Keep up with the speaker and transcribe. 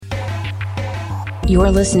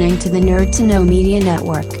You're listening to the Nerd to Know Media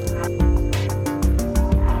Network.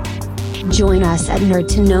 Join us at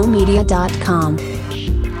nerdtoknowmedia.com.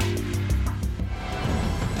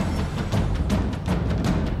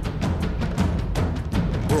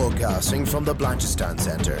 Broadcasting from the Blanchistan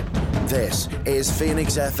Center, this is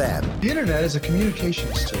Phoenix FM. The internet is a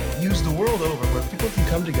communications tool used the world over where people can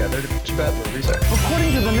come together to bitch about movies.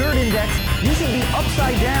 According to the Nerd Index, you should be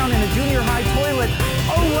upside down in a junior high toilet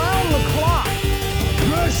around the clock.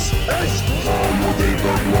 This is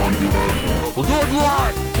We're going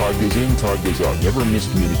live! Time goes in, time goes out. Never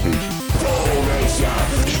miscommunication.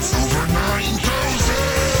 It's over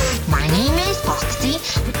 9,000! My name is Foxy.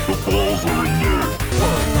 The balls are in there.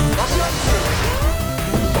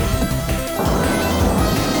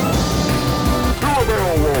 Do a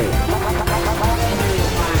barrel roll.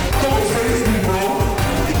 Don't face me, bro.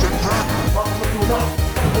 It's a trap.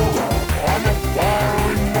 I'm a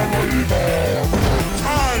firing believer.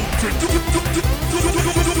 Time to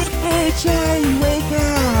Hey, Charlie, wake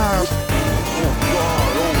up! Oh,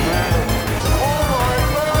 God, oh, man.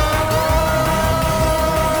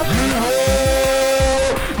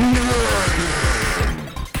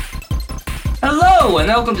 Hello, and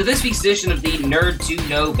welcome to this week's edition of the Nerd to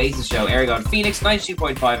Know Basis Show, airing on Phoenix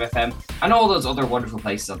 92.5 FM and all those other wonderful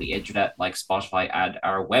places on the internet like Spotify and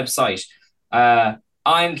our website.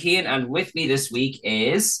 I'm Cian, and with me this week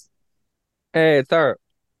is... Hey, it's Art.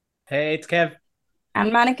 Hey, it's Kev.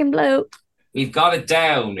 And Mannequin Blue. We've got it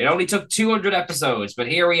down. It only took 200 episodes, but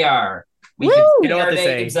here we are. We Woo! can You know what they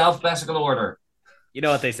say. in alphabetical order. You know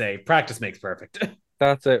what they say. Practice makes perfect.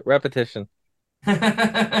 That's it. Repetition. The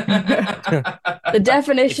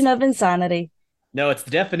definition of insanity. No, it's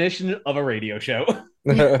the definition of a radio show.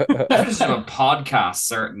 Definition of a podcast,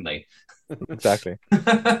 certainly. Exactly.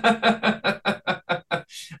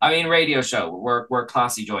 I mean, radio show. We're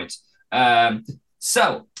classy joints. Why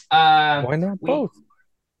not both?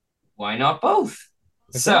 Why not both?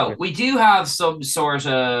 Exactly. So we do have some sort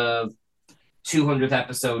of 200th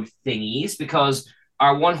episode thingies because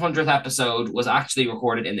our 100th episode was actually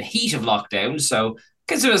recorded in the heat of lockdown. So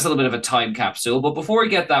consider this a little bit of a time capsule. But before we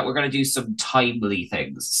get that, we're going to do some timely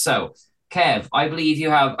things. So, Kev, I believe you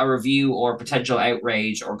have a review or potential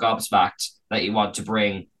outrage or gobsmacked that you want to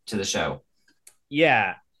bring to the show.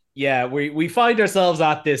 Yeah. We find ourselves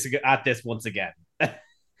at this once again.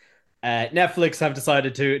 Netflix have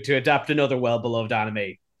decided to adapt another well-beloved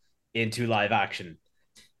anime into live action.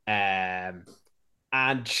 And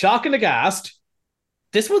shock and aghast,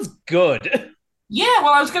 this one's good. Yeah,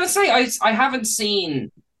 well, I was going to say, I haven't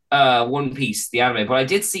seen One Piece, the anime, but I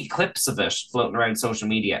did see clips of it floating around social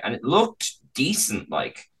media, and it looked decent,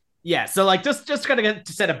 like. Yeah, so like just kind of get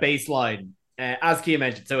to set a baseline, as Kia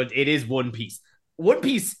mentioned, so it is One Piece. One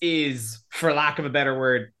Piece is, for lack of a better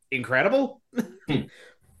word, incredible,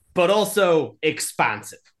 but also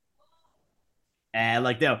expansive.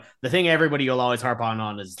 The thing everybody will always harp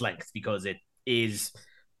on is length, because it is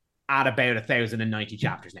at about 1,090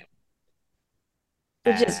 chapters now.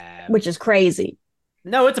 Which is crazy.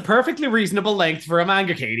 No, it's a perfectly reasonable length for a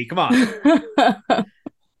manga, Katie. Come on.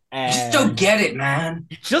 Just don't get it, man.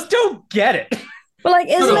 Just don't get it. But like,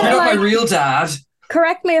 isn't it like my real dad?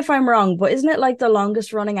 Correct me if I'm wrong, but isn't it like the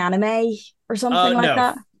longest running anime or something like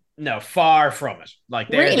that? No, far from it. Like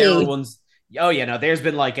there were ones. Oh yeah, no. There's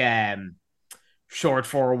been like short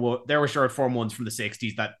form. There were short form ones from the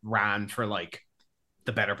 60s that ran for like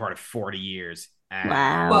the better part of 40 years.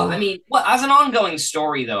 Wow. Well, I mean, as an ongoing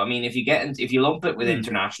story, though, I mean, if you lump it with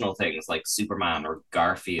international things like Superman or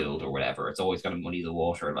Garfield or whatever, it's always going to muddy the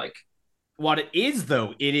water. Like, what it is,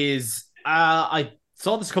 though, it is. I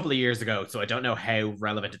saw this a couple of years ago, so I don't know how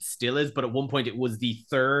relevant it still is. But at one point, it was the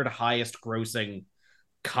third highest grossing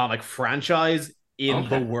comic franchise in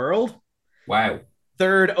the world. Wow.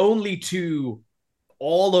 Third only to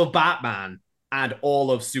all of Batman and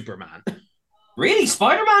all of Superman. Really?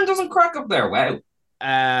 Spider-Man doesn't crack up there? Wow.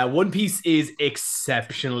 One Piece is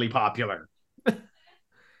exceptionally popular.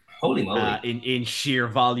 Holy moly. In sheer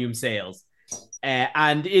volume sales.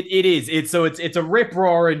 And it's a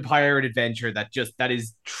rip-roaring pirate adventure that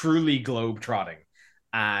is truly globe-trotting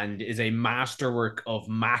and is a masterwork of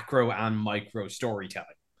macro and micro storytelling.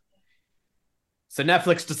 So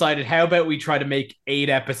Netflix decided, how about we try to make 8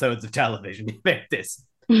 episodes of television about this?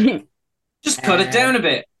 Just cut it down a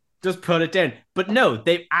bit. Just put it down. But no,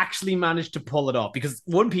 they've actually managed to pull it off, because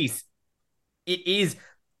One Piece, it is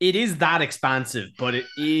that expansive, but it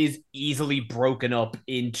is easily broken up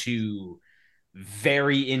into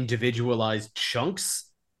very individualized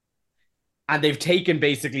chunks. And they've taken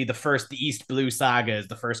basically the East Blue Saga as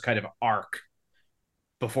the first kind of arc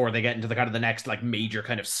before they get into the kind of the next like major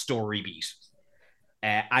kind of story beat.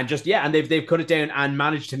 And just and they've cut it down and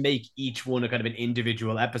managed to make each one a kind of an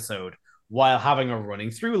individual episode while having a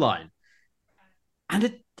running through line.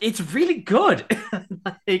 And it's really good.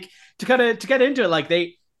 Like to get into it, like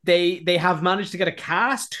they have managed to get a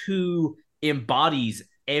cast who embodies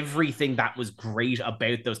everything that was great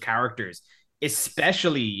about those characters,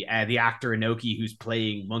 especially the actor Inoki who's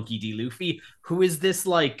playing Monkey D. Luffy, who is this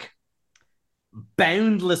like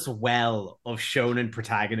boundless well of shonen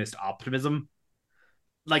protagonist optimism.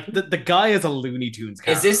 Like the guy is a Looney Tunes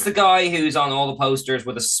character. Is this the guy who's on all the posters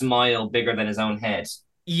with a smile bigger than his own head?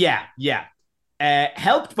 Yeah.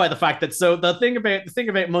 Helped by the fact that the thing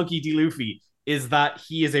about Monkey D. Luffy is that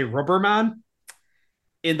he is a rubber man,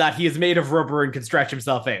 in that he is made of rubber and can stretch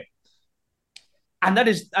himself out.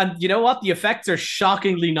 And you know what? The effects are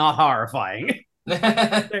shockingly not horrifying.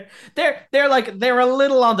 they're a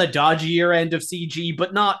little on the dodgier end of CG,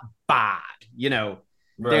 but not bad. You know,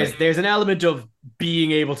 right. There's an element of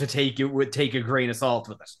being able to take a grain of salt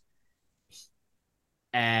with it.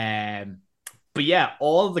 But yeah,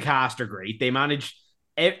 all of the cast are great. They manage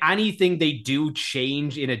anything they do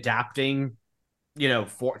change in adapting, you know,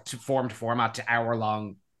 to format to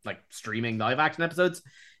hour-long like streaming live action episodes.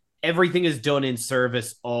 Everything is done in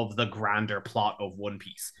service of the grander plot of One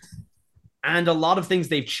Piece. And a lot of things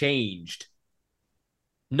they've changed.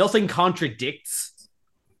 Nothing contradicts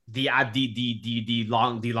the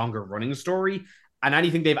longer running story, and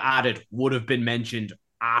anything they've added would have been mentioned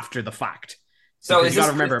after the fact. So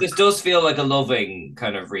this does feel like a loving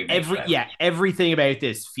kind of remake. Everything about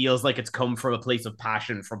this feels like it's come from a place of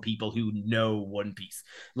passion from people who know One Piece.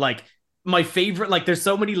 Like my favorite, like there's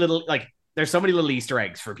so many little Easter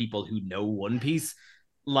eggs for people who know One Piece,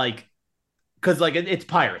 like because like it's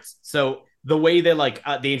pirates. So the way they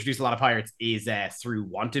they introduce a lot of pirates is through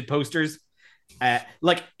wanted posters.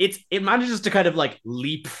 Like it manages to kind of like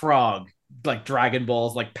leapfrog like Dragon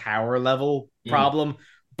Ball's like power level problem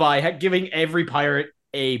by giving every pirate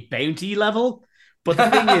a bounty level. But the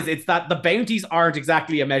thing is, it's that the bounties aren't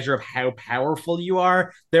exactly a measure of how powerful you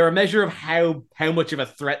are. They're a measure of how much of a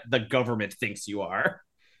threat the government thinks you are.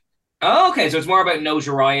 Oh, okay, so it's more about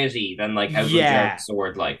notoriety than like how good your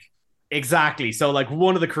sword, like. Exactly. So like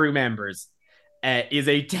one of the crew members is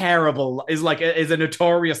a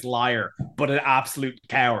notorious liar, but an absolute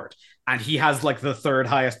coward. And he has like the third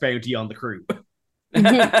highest bounty on the crew.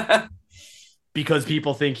 Because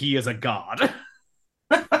people think he is a god.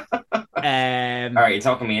 All right, you're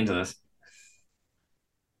talking me into this.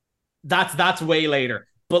 That's way later.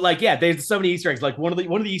 But like, yeah, there's so many Easter eggs. Like one of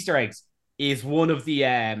the Easter eggs is one of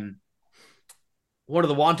the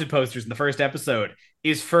wanted posters in the first episode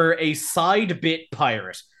is for a side bit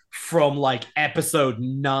pirate from like episode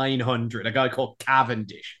 900, a guy called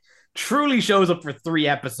Cavendish. Truly shows up for 3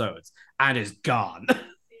 episodes and is gone.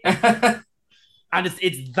 And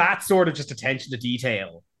it's that sort of just attention to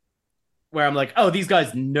detail where I'm like, oh, these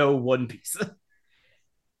guys know One Piece.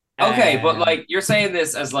 Okay, but like you're saying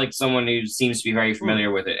this as like someone who seems to be very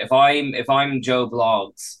familiar with it. If I'm Joe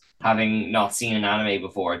Blogs, having not seen an anime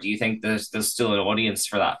before, do you think there's still an audience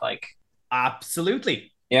for that? Like,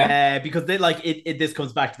 absolutely, yeah. Because they like it. This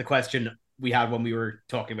comes back to the question we had when we were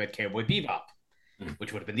talking about Cowboy Bebop,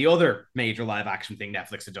 which would have been the other major live action thing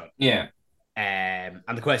Netflix had done. Yeah. And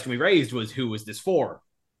the question we raised was, who was this for?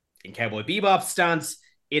 In Cowboy Bebop's stance,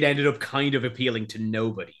 it ended up kind of appealing to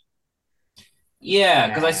nobody. Yeah,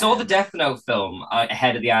 because I saw the Death Note film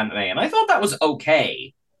ahead of the anime, and I thought that was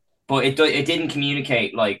okay, but it didn't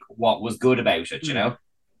communicate like what was good about it, you know?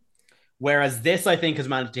 Whereas this, I think, has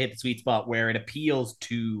managed to hit the sweet spot where it appeals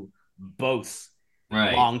to both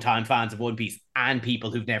longtime fans of One Piece and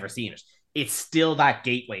people who've never seen it. It's still that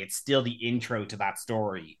gateway. It's still the intro to that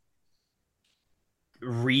story,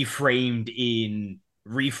 reframed in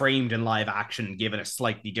live action, given a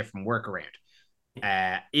slightly different workaround.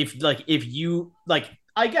 If you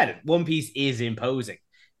I get it. One Piece is imposing.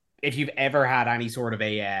 If you've ever had any sort of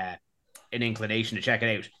an inclination to check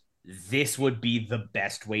it out, this would be the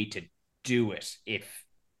best way to do it. If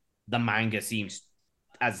the manga seems,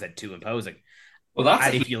 as I said, too imposing. Well,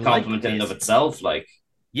 that's a huge compliment in and of itself. Like,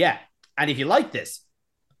 yeah, and if you like this,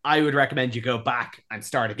 I would recommend you go back and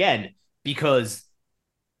start again, because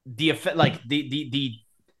the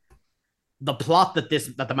plot that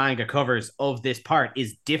the manga covers of this part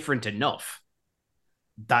is different enough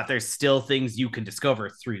that there's still things you can discover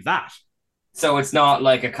through that. So it's not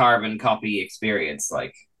like a carbon copy experience,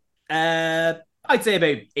 like I'd say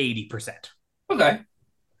about 80%. Okay.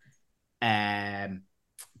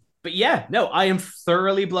 But yeah, no, I am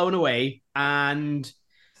thoroughly blown away, and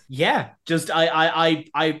yeah, just I'm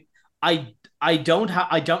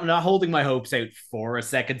not holding my hopes out for a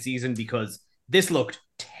second season, because this looked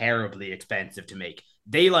terribly expensive to make.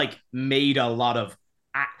 They like made a lot of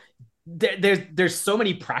there's so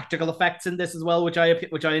many practical effects in this as well, which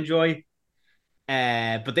I enjoy.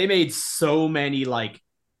 But they made so many like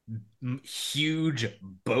huge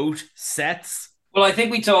boat sets. Well, I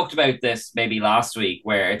think we talked about this maybe last week,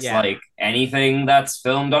 where it's like anything that's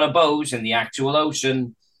filmed on a boat in the actual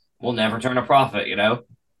ocean will never turn a profit, you know?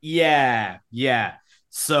 Yeah.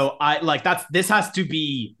 So this has to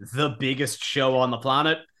be the biggest show on the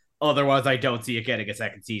planet. Otherwise, I don't see it getting a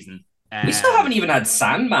second season. We still haven't even had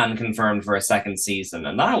Sandman confirmed for a second season,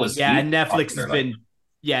 and that was and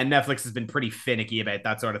Netflix has been pretty finicky about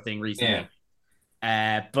that sort of thing recently.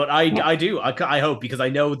 But I hope, because I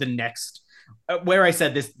know the next where I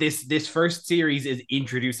said this first series is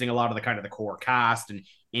introducing a lot of the kind of the core cast and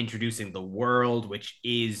introducing the world, which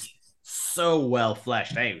is so well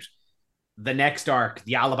fleshed out. The next arc,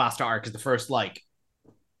 the Alabasta arc, is the first like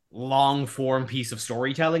long form piece of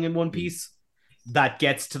storytelling in One Piece that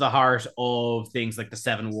gets to the heart of things like the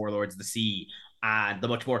Seven Warlords of the Sea and the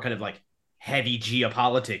much more kind of like heavy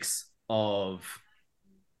geopolitics of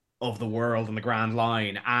the world and the Grand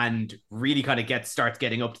Line, and really kind of starts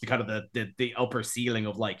getting up to the kind of the upper ceiling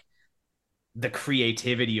of like the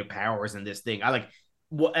creativity of powers in this thing. I like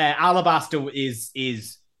Alabasta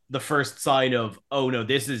is the first sign of, oh no,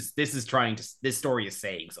 this story is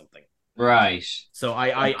saying something. Right. So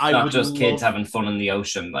I not would just kids having fun in the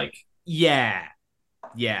ocean, like yeah.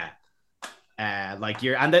 Like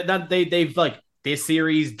they've like this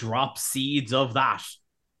series drops seeds of that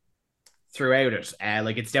throughout it.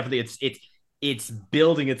 Like it's definitely it's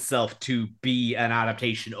building itself to be an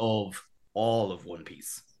adaptation of all of One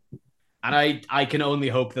Piece, and I can only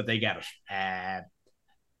hope that they get it.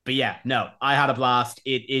 But yeah, no, I had a blast.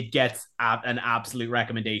 It gets an absolute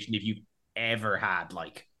recommendation if you've ever had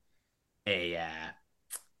like an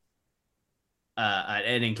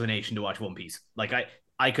inclination to watch One Piece. Like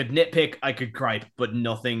I could nitpick, I could gripe, but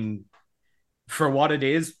nothing for what it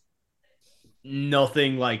is.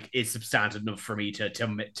 Nothing like is substantive enough for me to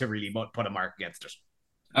really put a mark against it.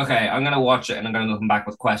 Okay, I'm gonna watch it and I'm gonna come back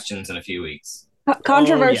with questions in a few weeks.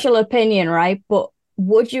 Controversial opinion, right? But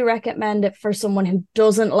would you recommend it for someone who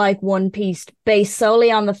doesn't like One Piece based solely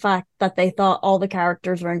on the fact that they thought all the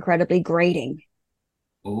characters were incredibly grating?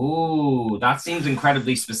 Ooh, that seems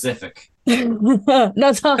incredibly specific.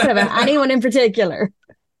 Not talking about anyone in particular.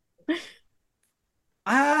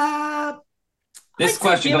 This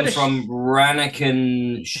question comes from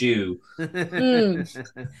Ranakin Shu.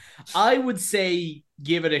 I would say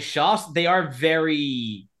give it a shot. They are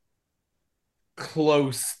very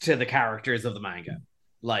close to the characters of the manga.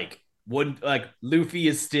 Like Luffy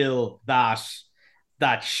is still that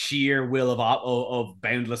sheer will of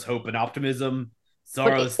boundless hope and optimism.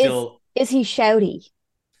 Zoro is still. Is he shouty?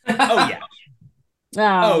 Oh yeah.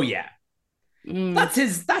 Oh yeah. That's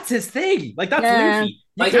his thing. Like that's Luffy.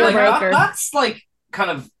 Like that's like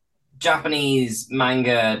kind of Japanese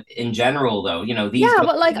manga in general, though. You know, these. Yeah,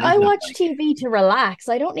 but like I watch TV to relax.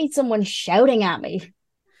 I don't need someone shouting at me.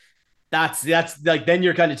 That's like then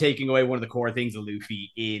you're kind of taking away one of the core things of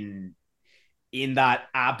Luffy in that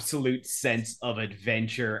absolute sense of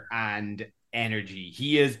adventure and energy.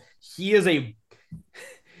 He is a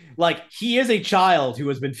child who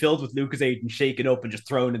has been filled with Lucozade and shaken up and just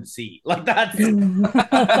thrown in the sea. Like that is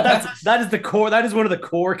the core. That is one of the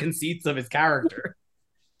core conceits of his character.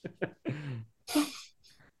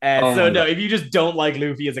 No, if you just don't like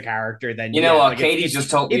Luffy as a character, then you know what? Katie's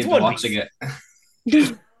just told me into watching it.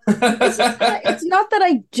 It's not that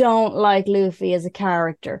I don't like Luffy as a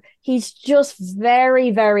character. He's just very,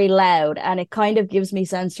 very loud, and it kind of gives me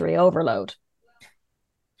sensory overload.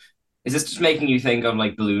 Is this just making you think of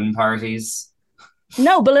like balloon parties?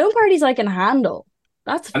 No, balloon parties I can handle.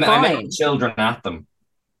 That's fine. I meant children at them.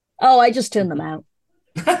 Oh, I just tune them out.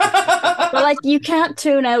 But like, you can't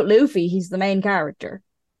tune out Luffy. He's the main character.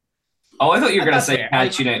 Oh, I thought you were going to say you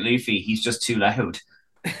can't tune out Luffy. He's just too loud.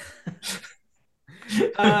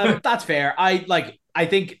 That's fair. I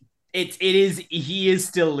think he is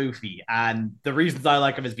still Luffy, and the reasons I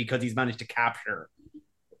like him is because he's managed to capture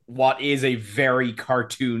what is a very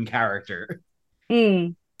cartoon character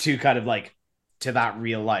to kind of like to that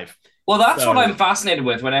real life. Well, that's what I'm fascinated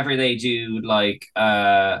with whenever they do like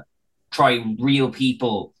try real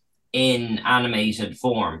people in animated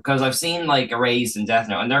form, because I've seen like Erased and Death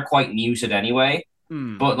Note and they're quite muted anyway,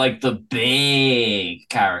 but like the big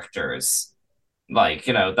characters, like,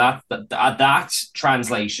 you know, that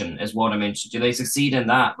translation is what I'm interested. Do they succeed in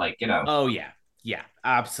that? Like, you know. Oh yeah,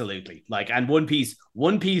 absolutely. Like, and One Piece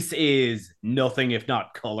is nothing if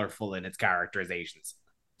not colorful in its characterizations.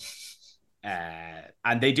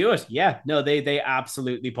 And they do it. Yeah, no, they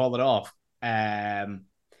absolutely pull it off.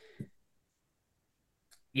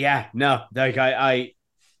 Yeah, no, like I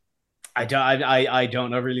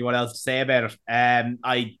don't know really what else to say about it.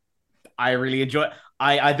 I really enjoy.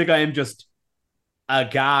 I think I am just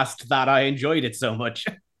aghast that I enjoyed it so much.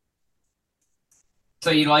 So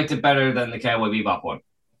you liked it better than the Cowboy Bebop one?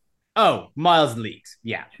 Oh, miles and leagues.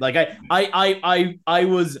 Yeah, like I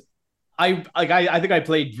was. I think I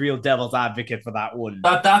played real devil's advocate for that one.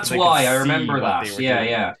 That's why I remember that. Yeah,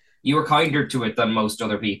 yeah. You were kinder to it than most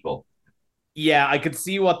other people. Yeah, I could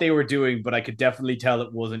see what they were doing, but I could definitely tell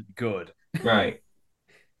it wasn't good. Right.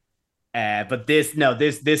 But this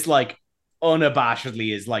like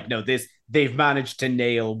unabashedly is like, no, this they've managed to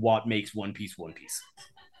nail what makes One Piece One Piece.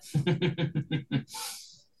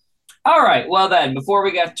 All right. Well, then, before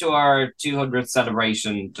we get to our 200th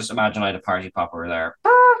celebration, just imagine I had a party popper there.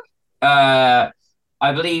 I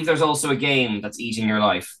believe there's also a game that's eating your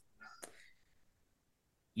life.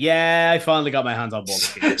 Yeah, I finally got my hands on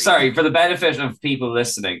Baldur's Gate 3. Sorry, for the benefit of people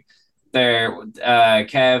listening, there,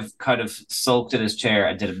 Kev kind of sulked in his chair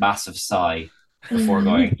and did a massive sigh before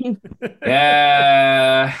going,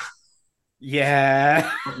 yeah.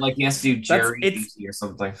 Yeah. Like he has to do Jerry duty or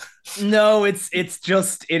something. No, it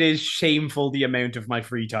is shameful the amount of my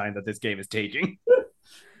free time that this game is taking.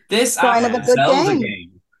 This kind of a good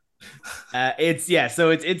game.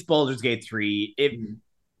 It's Baldur's Gate 3.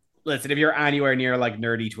 Listen, if you're anywhere near like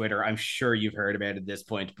nerdy Twitter, I'm sure you've heard about it at this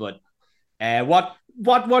point. But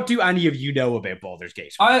what do any of you know about Baldur's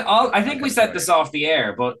Gate? I think we set this off the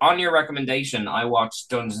air, but on your recommendation, I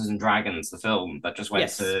watched Dungeons and Dragons, the film that just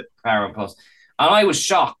went to Paramount Plus, and I was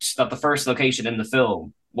shocked that the first location in the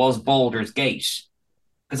film was Baldur's Gate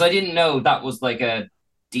because I didn't know that was like a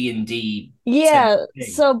D&D. Yeah,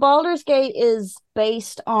 so Baldur's Gate is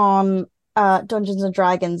based on Dungeons and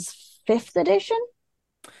Dragons 5th edition.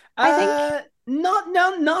 I think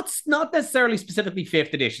not necessarily specifically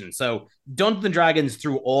 5th edition. So Dungeons and Dragons,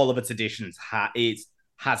 through all of its editions,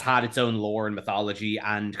 has had its own lore and mythology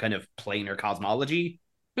and kind of planar cosmology.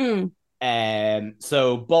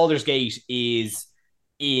 So Baldur's Gate is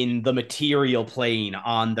in the material plane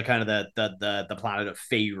on the kind of the planet of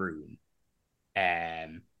Faerun.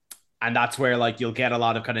 And that's where like you'll get a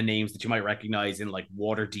lot of kind of names that you might recognize in like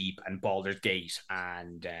Waterdeep and Baldur's Gate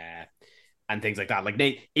and things like that. Like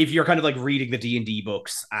if you're kind of like reading the D&D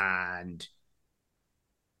books and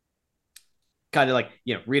kind of like,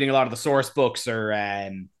 you know, reading a lot of the source books or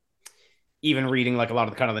even reading like a lot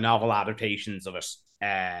of the kind of the novel adaptations of it,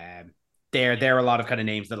 there are a lot of kind of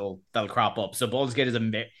names that'll crop up. So Baldur's Gate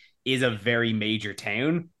is a very major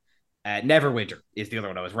town. Neverwinter is the other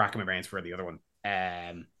one. I was racking my brains for the other one.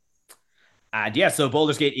 And yeah, so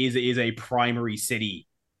Baldur's Gate is a primary city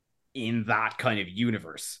in that kind of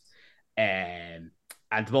universe. And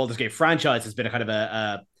the Baldur's Gate franchise has been a kind of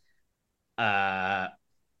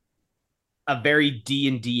a very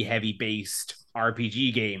D&D heavy based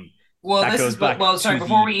RPG game. Well,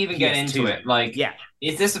 before we even get into it, like,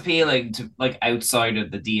 is this appealing to like outside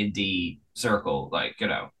of the D&D circle? Like, you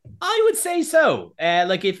know, I would say so.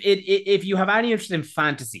 Like if you have any interest in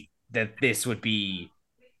fantasy, that this would be,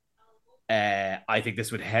 I think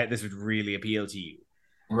this would really appeal to you.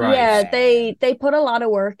 Right. Yeah, they put a lot of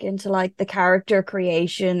work into like the character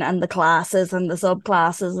creation and the classes and the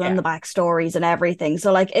subclasses and the backstories and everything.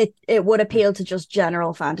 So like it would appeal to just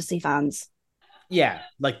general fantasy fans. Yeah,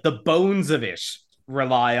 like the bones of it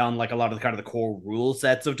rely on like a lot of the kind of the core rule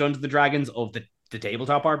sets of Dungeons and Dragons of the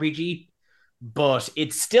tabletop RPG, but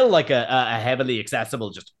it's still like a heavily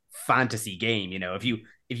accessible just fantasy game. You know, if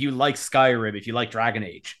you like Skyrim, if you like Dragon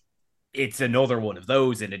Age, it's another one of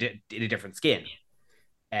those in a different skin.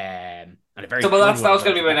 And a very that was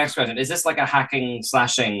going to be my next question. Is this like a hacking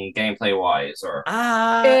slashing gameplay wise, or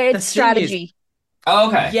it's strategy?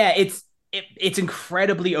 Okay, yeah, it's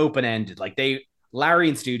incredibly open ended. Like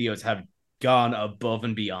Larian Studios have gone above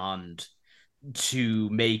and beyond to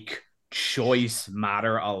make choice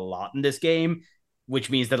matter a lot in this game, which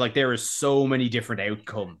means that like there is so many different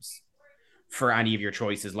outcomes for any of your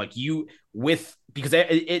choices. Like because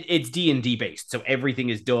it's D&D based, so everything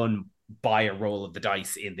is done by a roll of the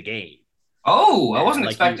dice in the game. Oh, I wasn't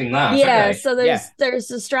expecting that. Yeah, okay. So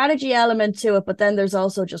there's a strategy element to it, but then there's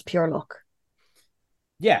also just pure luck.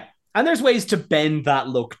 Yeah, and there's ways to bend that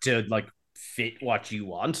luck to like fit what you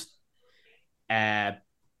want. But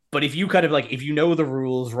if you kind of like, if you know the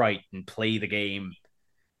rules right and play the game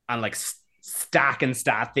and like stack and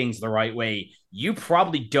stat things the right way, you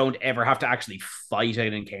probably don't ever have to actually fight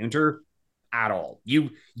an encounter at all. You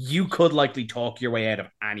could likely talk your way out of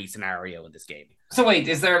any scenario in this game. So wait,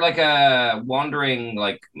 is there like a wandering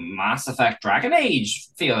like Mass Effect Dragon Age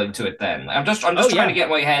feeling to it then? I'm just trying to get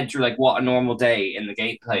my head through like what a normal day in the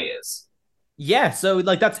gameplay is. Yeah, so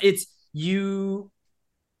like you're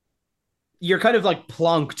kind of like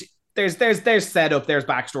plunked. There's setup, there's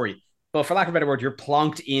backstory, but for lack of a better word, you're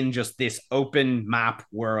plunked in just this open map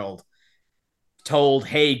world. Told,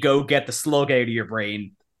 hey, go get the slug out of your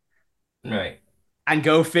brain, right, and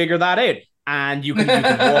go figure that out. And you can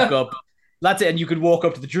walk up. That's it. And you could walk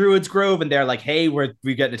up to the Druids Grove, and they're like, hey, we're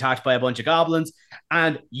getting attacked by a bunch of goblins.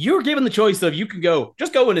 And you're given the choice of you can go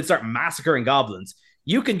in and start massacring goblins.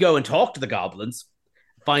 You can go and talk to the goblins,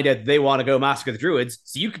 find out they want to go massacre the Druids.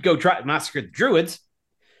 So you could go try to massacre the Druids.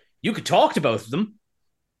 You could talk to both of them.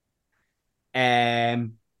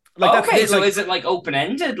 So is it like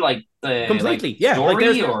open-ended, like the completely, like,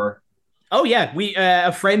 story, or? Oh yeah, we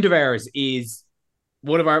a friend of ours is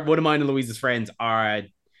one of mine and Louise's friends are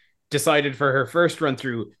decided for her first run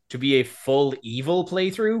through to be a full evil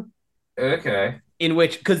playthrough. Okay. In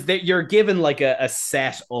which, because you're given like a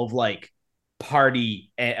set of like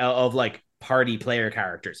party player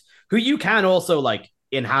characters who you can also like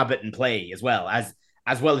inhabit and play as well as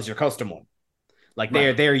your custom one. Like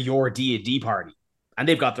they're your D&D party, and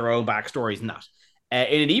they've got their own backstories and that.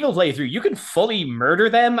 In an evil playthrough, you can fully murder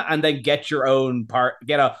them and then get your own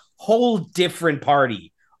get a whole different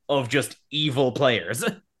party of just evil players.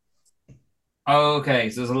 Okay,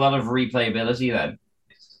 so there's a lot of replayability then.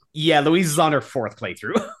 Yeah, Louise is on her 4th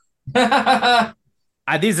playthrough.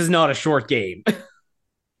 And this is not a short game.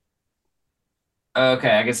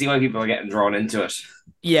 Okay, I can see why people are getting drawn into it.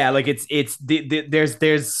 Yeah, like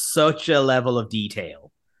there's such a level of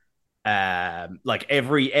detail. Like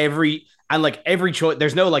every choice,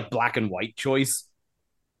 there's no like black and white choice.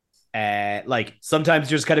 Like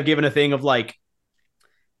sometimes you're just kind of given a thing of like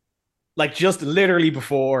just literally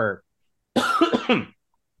before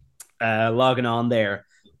logging on there,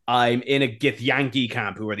 I'm in a Githyanki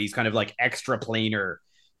camp who are these kind of like extra planar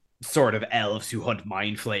sort of elves who hunt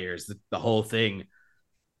mind flayers, the whole thing.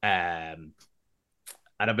 And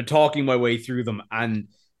I've been talking my way through them, and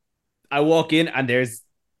I walk in and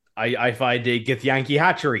I find a Githyanki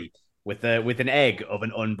hatchery with an egg of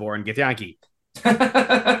an unborn Githyanki. And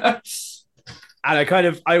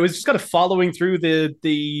I was just kind of following through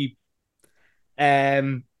the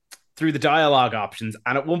dialogue options,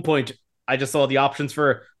 and at one point I just saw the options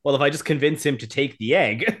for, well, if I just convince him to take the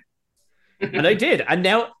egg, and I did, and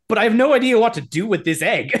now, but I have no idea what to do with this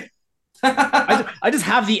egg. I just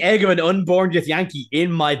have the egg of an unborn Githyanki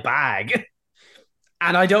in my bag,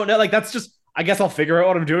 and I don't know. Like that's just, I guess I'll figure out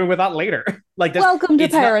what I'm doing with that later. Like, welcome to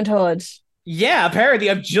parenthood. Yeah, apparently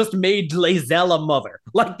I've just made Lae'zel a mother.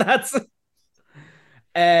 Like that's.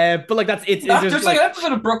 But like there's like an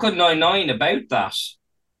episode of Brooklyn Nine-Nine about that.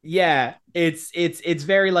 Yeah, it's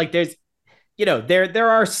very like there's, there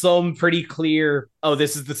are some pretty clear, oh,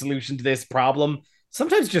 this is the solution to this problem.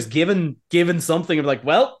 Sometimes just given something of like,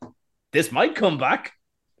 well, this might come back.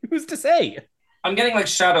 Who's to say? I'm getting like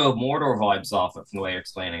Shadow of Mordor vibes off it from the way you're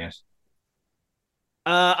explaining it.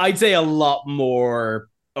 I'd say a lot more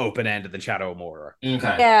open-ended than Shadow of Mordor.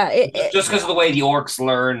 Okay. Yeah, just because of the way the orcs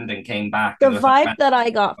learned and came back. The vibe that I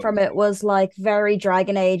got from it was like very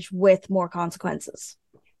Dragon Age with more consequences.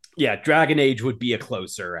 Yeah, Dragon Age would be a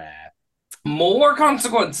closer. More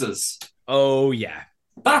consequences. Oh yeah,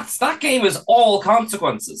 that game is all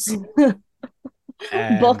consequences.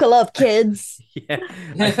 Buckle up, kids. Yeah,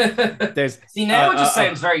 there's. See, now it just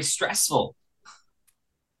sounds very stressful.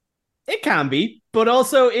 It can be, but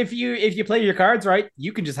also if you play your cards right,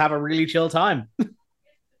 you can just have a really chill time.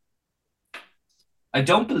 I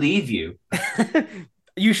don't believe you.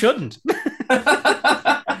 You shouldn't.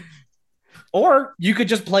 Or you could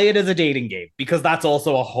just play it as a dating game, because that's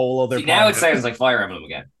also a whole other. See, now it sounds like Fire Emblem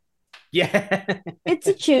again. Yeah, it's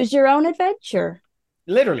a choose your own adventure.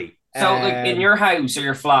 Literally. So, like in your house or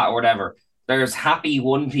your flat or whatever, there's happy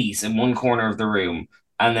One Piece in one corner of the room,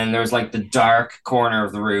 and then there's like the dark corner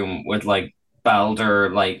of the room with like Baldur,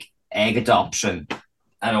 like egg adoption,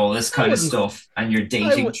 and all this kind of stuff, and your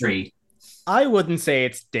dating tree. I wouldn't say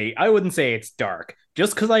it's dark.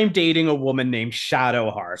 Just because I'm dating a woman named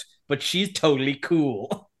Shadowheart, but she's totally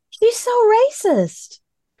cool. She's so racist.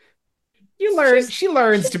 She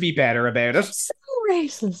learns to be better about it. So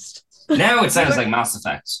racist. Now it sounds like Mass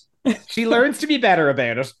Effect. She learns to be better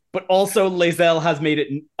about it, but also Lae'zel has made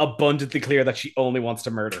it abundantly clear that she only wants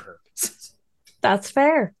to murder her. That's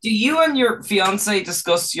fair. Do you and your fiance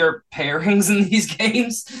discuss your pairings in these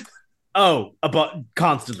games? Oh,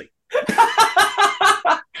 constantly.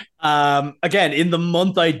 Again, in the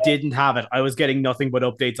month I didn't have it, I was getting nothing but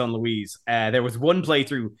updates on Louise. There was one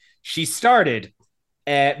playthrough she started,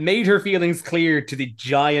 made her feelings clear to the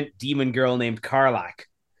giant demon girl named Karlak.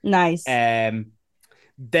 Nice.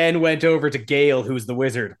 Then went over to Gale, who's the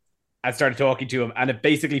wizard, and started talking to him, and it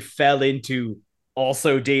basically fell into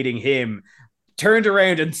also dating him. Turned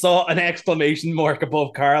around and saw an exclamation mark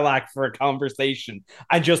above Karlak for a conversation,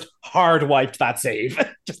 and just hard wiped that save.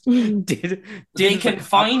 Just did. They can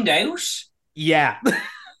find out. Yeah,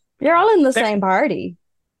 you're all in the same party.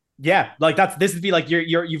 Yeah, like this would be like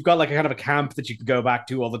you've got like a kind of a camp that you can go back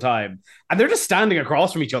to all the time, and they're just standing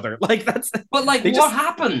across from each other. Like that's. But like, what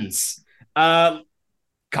happens?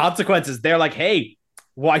 Consequences. They're like, hey,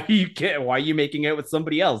 why are you making out with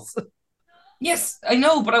somebody else? Yes, I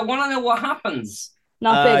know, but I want to know what happens.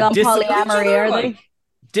 Not big on polyamory, are they?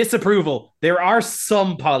 Disapproval. There are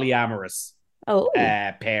some polyamorous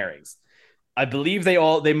pairings. I believe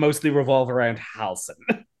they mostly revolve around Halsin.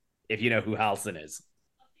 If you know who Halsin is.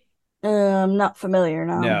 Not familiar,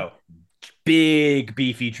 no. No. Big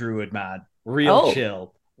beefy druid man. Real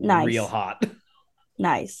chill. Nice. Real hot.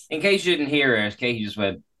 Nice. In case you didn't hear it, Katie just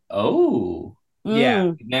went, "Oh, yeah."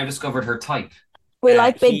 You've now discovered her type. We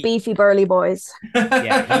like big, beefy, burly boys.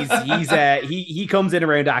 Yeah, he comes in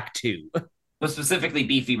around Act 2. But specifically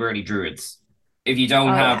beefy, burly druids. If you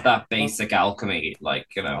don't have that basic alchemy, like,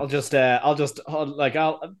 you know.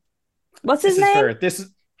 What's his name? This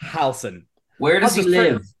is Halsin. Where does he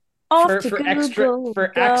live? For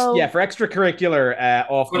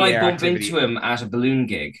extracurricular off Will the I air bump activity. into him at a balloon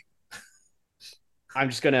gig? I'm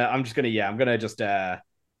gonna just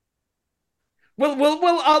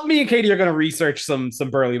Well, me and Katie are gonna research some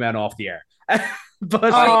burly men off the air.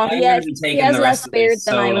 But he has less beard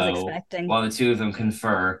than I was expecting. While the two of them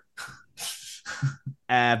confer.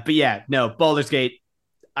 But yeah, no, Baldur's Gate.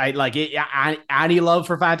 I like it. Any love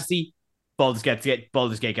for fantasy? Baldur's Gate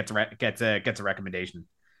gets a recommendation.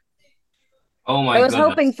 Oh my! I was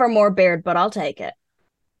hoping for more beard, but I'll take it.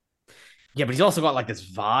 Yeah, but he's also got like this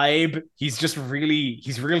vibe. He's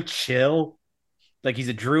real chill. Like he's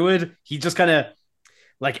a druid. He just kind of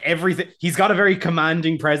like everything. He's got a very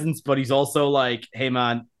commanding presence, but he's also like, hey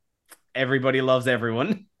man, everybody loves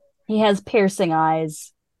everyone. He has piercing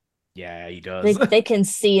eyes. Yeah, he does. They can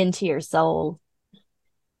see into your soul.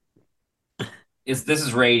 This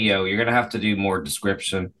is radio. You're gonna have to do more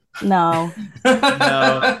description. No.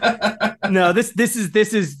 No. This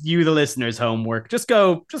is you, the listeners' homework. Just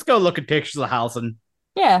go look at pictures of Halsin.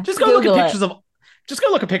 Yeah. Just go look at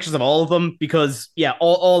pictures of all of them, because yeah,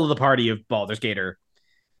 all of the party of Baldur's Gate are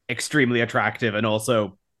extremely attractive and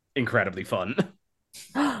also incredibly fun.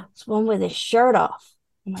 It's one with his shirt off.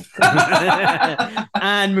 Oh my God.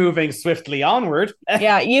 And moving swiftly onward.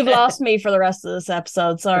 Yeah, you've lost me for the rest of this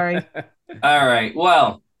episode. Sorry. All right.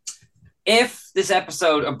 Well, if this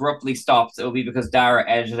episode abruptly stops, it will be because Dara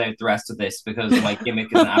edited out the rest of this because my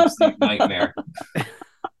gimmick is an absolute nightmare.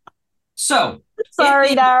 So,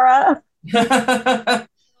 sorry, Dara.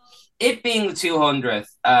 It being the 200th.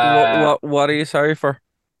 What are you sorry for?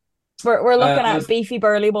 We're looking at beefy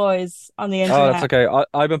burly boys on the internet. Oh, that's okay.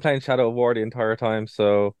 I've been playing Shadow of War the entire time,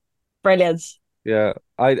 so brilliant. Yeah,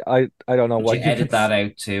 I don't know what you edit that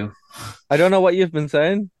out too. I don't know what you've been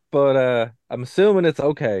saying, but I'm assuming it's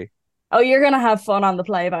okay. Oh, you're gonna have fun on the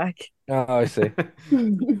playback. Oh, I see.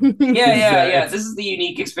 Yeah. This is the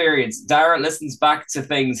unique experience. Dara listens back to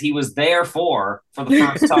things he was there for the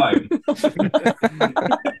first time.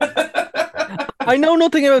 I know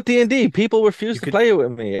nothing about D&D. People refuse to play it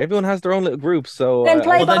with me. Everyone has their own little groups, so then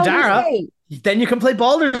play Baldur's Dara, Gate. Then you can play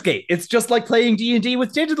Baldur's Gate. It's just like playing D&D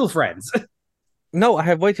with digital friends. No, I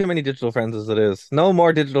have way too many digital friends as it is. No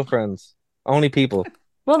more digital friends. Only people.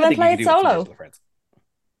 Well, then play it solo.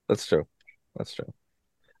 That's true.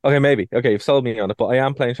 Okay, maybe. Okay, you've sold me on it, but I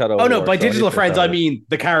am playing Shadow of War. Oh, no, by digital friends, I mean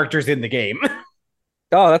the characters in the game.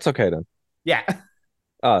 Oh, that's okay then. Yeah.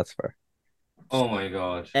 Oh, that's fair. Oh my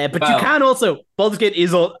god. But you can also, Baldur's Gate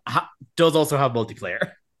does also have multiplayer.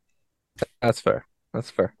 That's fair.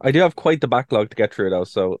 I do have quite the backlog to get through though,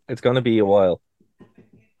 so it's going to be a while.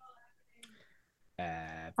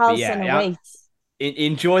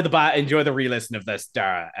 Enjoy the re-listen of this,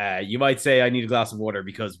 Dara. You might say I need a glass of water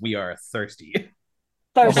because we are thirsty.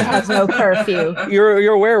 Thirst has no curfew.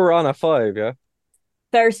 You're aware we're on a 5, yeah?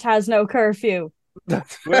 Thirst has no curfew.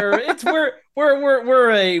 We're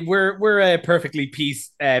a perfectly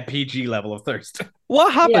PG level of thirst.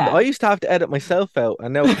 What happened? Yeah. I used to have to edit myself out,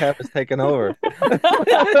 and now Kev is taking over.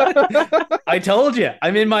 I told you,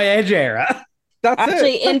 I'm in my edge era.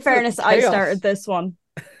 Actually, in fairness, I started this one.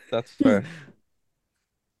 That's fair.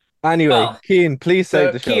 Anyway, Cian, please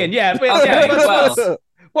save the show. Cian, yeah.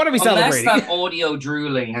 What are we unless celebrating? that audio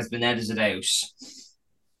drooling has been edited out.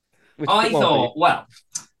 Which I it won't thought, be.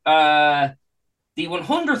 well, the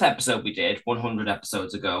 100th episode we did 100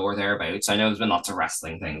 episodes ago or thereabouts. I know there's been lots of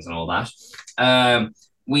wrestling things and all that.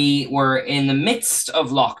 We were in the midst of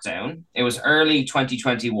lockdown. It was early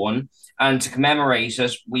 2021. And to commemorate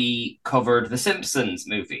it, we covered the Simpsons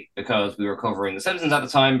movie because we were covering the Simpsons at the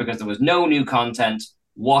time because there was no new content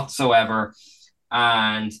whatsoever.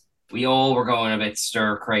 And we all were going a bit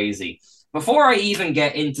stir crazy. Before I even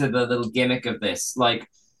get into the little gimmick of this, like,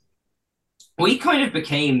 we kind of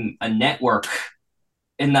became a network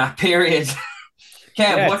in that period. Kev,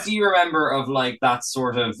 Yes. what do you remember of like that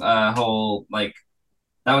sort of whole, like,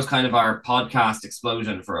 that was kind of our podcast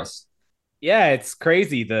explosion for us? Yeah, it's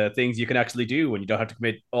crazy the things you can actually do when you don't have to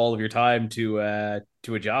commit all of your time to a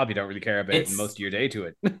job you don't really care about and most of your day to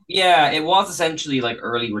it. Yeah, it was essentially like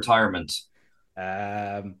early retirement.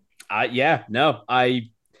 I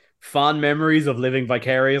fond memories of living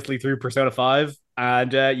vicariously through Persona 5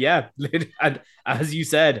 and and as you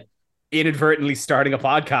said, inadvertently starting a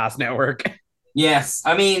podcast network. Yes,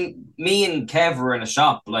 I mean, me and Kev were in a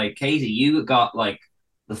shop. Like, Katie, you got like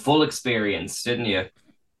the full experience, didn't you?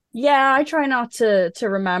 Yeah, I try not to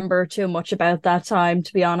remember too much about that time,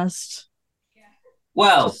 to be honest.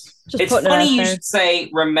 Well, Just it's putting it funny out you there. should say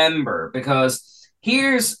remember, because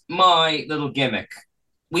here's my little gimmick.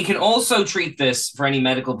 We can also treat this, for any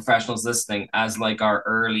medical professionals listening, as like our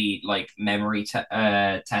early like memory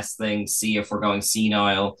test thing, see if we're going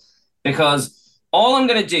senile. Because all I'm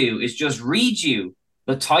going to do is just read you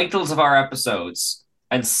the titles of our episodes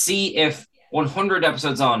and see if 100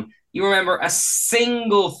 episodes on, you remember a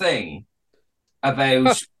single thing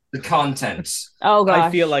about the content. Oh gosh. I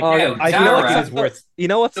feel like Now, I feel like it Dara is worth. You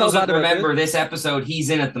know what's so doesn't bad about remember this? this episode he's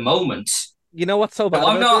in at the moment. You know what's so bad So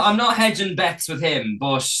I'm about not this? I'm not hedging bets with him,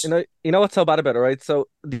 but You know what's so bad about it, right? So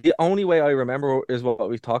the only way I remember is what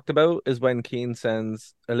we've talked about is when Keen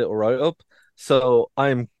sends a little write-up. So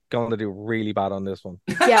I'm going to do really bad on this one.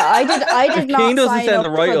 Yeah, I did If not Keen doesn't sign send up the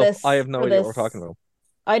for write-up, this. I have no for idea what this. we're talking about.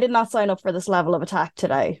 I did not sign up for this level of attack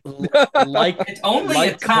today. Like it's only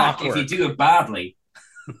like attack clockwork. if you do it badly.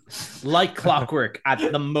 Like clockwork, at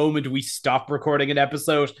the moment we stop recording an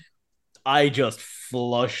episode, I just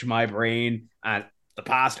flush my brain and the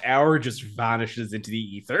past hour just vanishes into the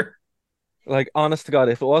ether. Like, honest to God,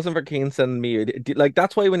 if it wasn't for Keen sending me, like,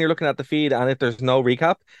 that's why when you're looking at the feed and if there's no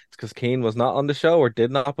recap, it's because Keen was not on the show or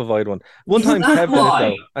did not provide one. One Isn't time that Kev did it why?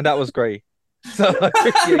 though, and that was great. So I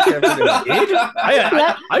appreciate Kev for doing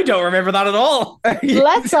it. I don't remember that at all.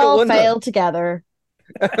 Let's all fail together.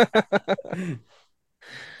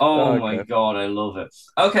 Oh Oh, my God. God, I love it.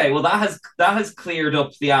 Okay, well that has cleared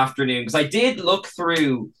up the afternoon because I did look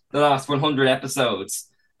through the last 100 episodes,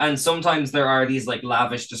 and sometimes there are these like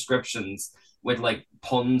lavish descriptions with like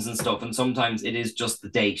puns and stuff, and sometimes it is just the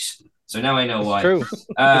date. So now I know why. True.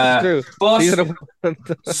 It's true. But These are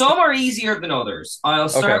the- some are easier than others. I'll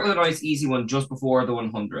start Okay. with a nice easy one just before the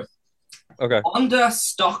 100th. Okay. Honda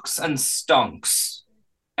stocks and stonks.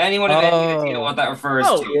 Anyone have any idea what that refers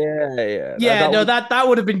Oh. to? Yeah. Yeah, that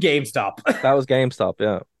would have been GameStop. That was GameStop,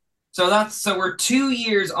 yeah. So we're 2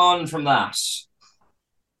 years on from that.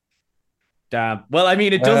 Damn. Well, I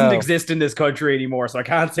mean, it doesn't Wow. exist in this country anymore, so I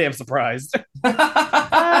can't say I'm surprised.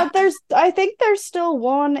 I think there's still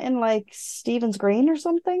one in like Stevens Green or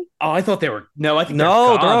something. Oh, I thought they were. No, I think No,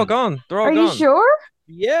 they're they're all all gone. They're all Are gone. you sure?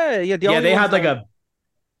 Yeah. The Yeah, only they ones had like that-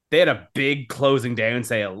 they had a big closing down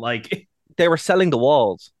sale. Like, they were selling the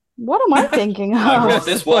walls. What am I thinking I of? brought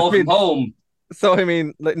this wall from home. So I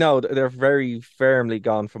mean, like, no, they're very firmly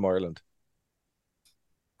gone from Ireland.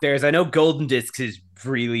 I know Golden Discs is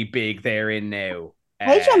really big there in now.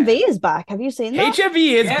 HMV is back. Have you seen that?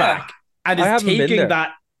 HMV is Yeah. back and I is haven't been taking there.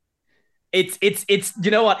 that. It's you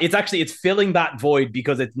know what? It's filling that void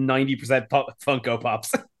because it's 90% Funko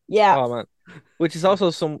Pops. Yeah. Oh man, which is also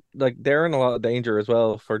some like they're in a lot of danger as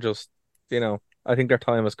well for just I think their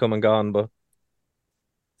time has come and gone, but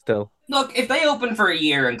still. Look, if they open for a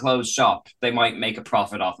year and close shop, they might make a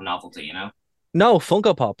profit off a novelty, you know? No,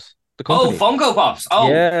 Funko Pops, the Oh, company. Funko Pops. Oh,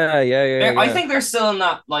 Yeah. I think they're still in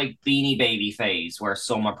that like Beanie Baby phase where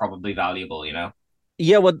some are probably valuable, you know?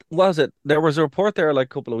 Yeah, what was it? There was a report there like a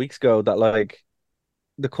couple of weeks ago that like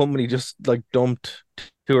the company just like dumped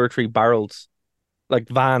 2 or 3 barrels, like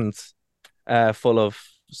vans, full of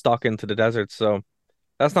stock into the desert. So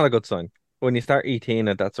that's not a good sign. When you start eating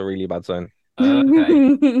it, that's a really bad sign.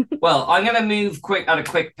 Okay. Well, I'm gonna move at a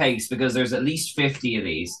quick pace because there's at least 50 of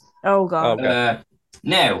these. Oh god. Okay.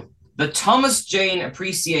 Now, the Thomas Jane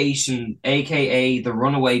Appreciation, aka the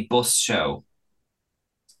Runaway Bus Show.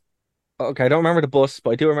 Okay, I don't remember the bus,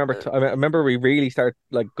 but I do remember. I remember we really start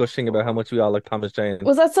like gushing about how much we all like Thomas Jane.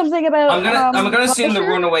 Was that something about I'm gonna assume the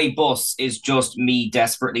Punisher? runaway bus is just me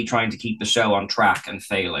desperately trying to keep the show on track and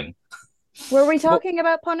failing. Were we What talking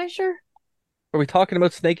about Punisher? are we talking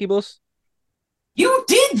about? Snaky Bus? You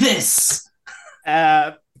did this.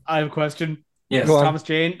 I have a question. Yes. Go on. Thomas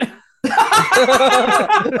Jane.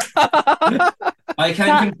 I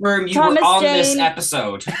can confirm you Thomas were on this Jane.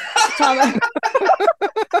 episode. Thomas,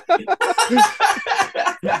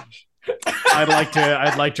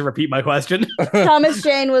 I'd like to repeat my question. Thomas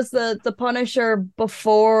Jane was the Punisher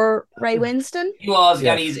before Ray Winston He was,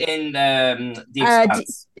 Yes. and he's in The D-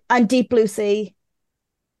 Expanse. and Deep Blue Sea.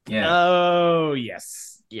 Yeah. Oh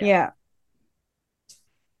yes. Yeah.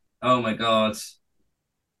 Oh my god.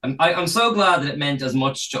 I'm so glad that it meant as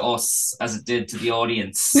much to us as it did to the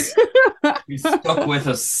audience. You stuck with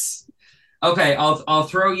us. Okay, I'll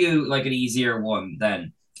throw you like an easier one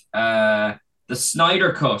then. The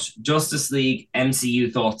Snyder Cut, Justice League,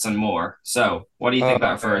 MCU thoughts and more. So, what do you think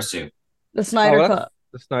that refers to? The Snyder Oh, Cut.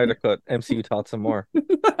 the Snyder Cut. MCU thoughts and more.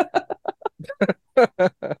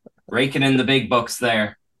 Raking in the big bucks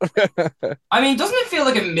there. I mean, doesn't it feel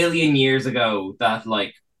like a million years ago that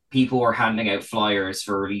like people were handing out flyers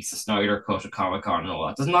for release a Snyder Cut at Comic-Con and all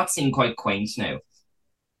that? Doesn't that seem quite quaint now?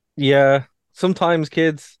 Yeah, sometimes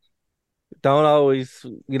kids don't always,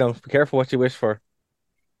 be careful what you wish for.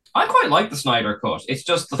 I quite like the Snyder Cut. It's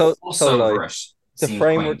just the So fuss did I. over it. The seemed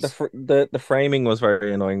frame, quaint. the framing was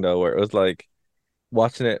very annoying though, where it was like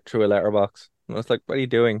watching it through a letterbox. And I was like, "What are you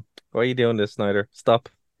doing? Why are you doing this, Snyder? Stop!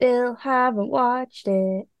 Still haven't watched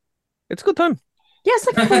it. It's a good time." Yeah, it's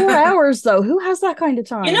like 4 hours though. Who has that kind of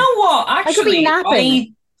time? You know what? I could be Actually,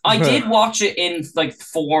 napping. I did watch it in like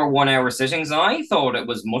 4 1-hour sittings, and I thought it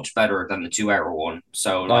was much better than the 2-hour one.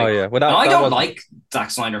 So, like, Oh yeah, well and I that don't wasn't. like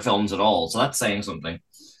Zack Snyder films at all, so that's saying something.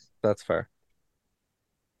 That's fair.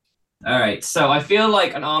 All right, so I feel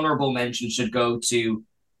like an honorable mention should go to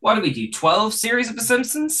what do we do? 12 series of The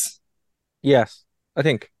Simpsons? Yes, I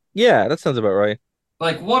think. Yeah, that sounds about right.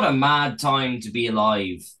 Like, what a mad time to be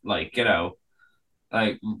alive! Like,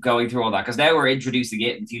 like going through all that because now we're introducing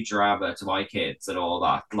it in Futurama to my kids and all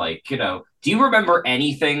that. Like, do you remember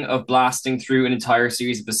anything of blasting through an entire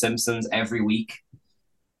series of The Simpsons every week?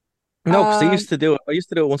 No, because I used to do it. I used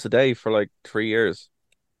to do it once a day for like 3 years.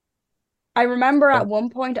 I remember at one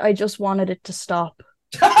point I just wanted it to stop.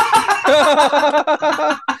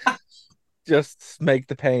 Just make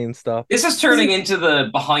the pain stop. This is turning into the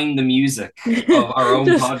behind the music of our own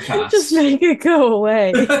podcast. Just make it go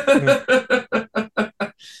away.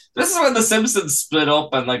 This is when the Simpsons split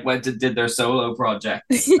up and like went and did their solo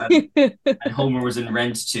projects, and Homer was in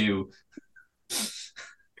Rent 2.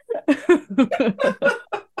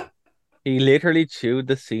 He literally chewed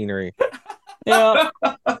the scenery. Yeah.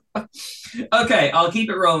 Okay, I'll keep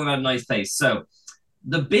it rolling at a nice pace. So,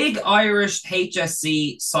 the big Irish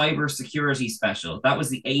HSC cybersecurity special. That was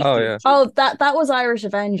the 8th. Oh yeah. Oh, that was Irish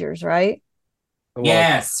Avengers, right? It was.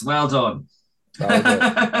 Yes, well done. That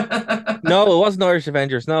was it. No, it wasn't Irish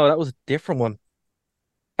Avengers. No, that was a different one.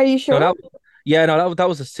 Are you sure? No, that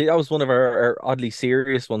was one of our oddly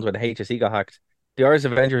serious ones when the HSE got hacked. The Irish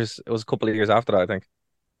Avengers, it was a couple of years after that, I think.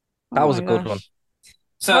 That Oh was a my good gosh. one. How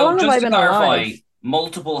So, long have I just to been clarify, alive?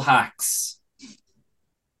 multiple hacks,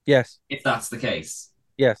 Yes, if that's the case.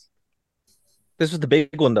 yes. This was the big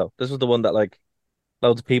one though. This was the one that like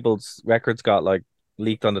loads of people's records got like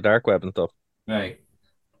leaked on the dark web and stuff. Right.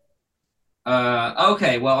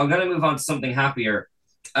 Okay, well, I'm going to move on to something happier.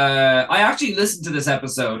 I actually listened to this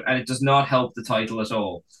episode, and it does not help the title at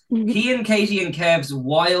all. Kean, Katie, and Kev's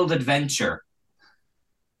Wild Adventure.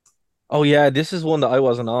 Oh yeah, this is one that I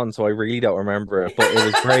wasn't on, so I really don't remember it, but it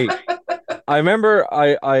was great. I remember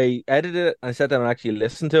I edited it and I sat down and actually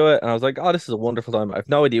listened to it, and I was like, "Oh, this is a wonderful time." I have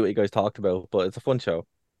no idea what you guys talked about, but it's a fun show.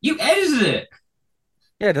 You edited it.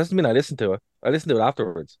 Yeah, it doesn't mean I listened to it. I listened to it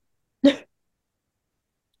afterwards.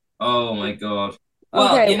 Oh my god.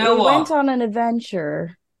 Well, Okay, you know we what? went on an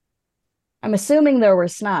adventure. I'm assuming there were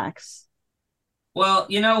snacks. Well,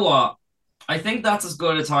 you know what? I think that's as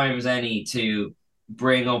good a time as any to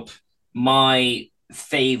bring up my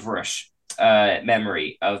favorite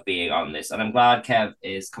memory of being on this, and I'm glad Kev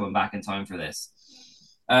is coming back in time for this.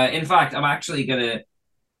 In fact, I'm actually gonna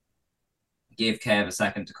give Kev a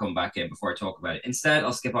second to come back in before I talk about it. Instead,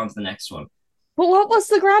 I'll skip on to the next one. But what was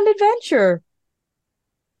the grand adventure?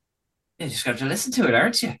 You just got to listen to it,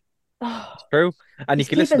 aren't you? True. And you Just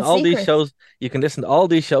can listen to keeping all these secrets. shows. You can listen to all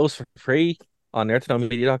these shows for free on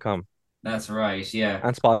nerdtoknowmedia.com That's right, yeah.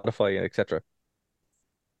 and Spotify, etc.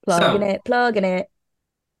 Plugging it.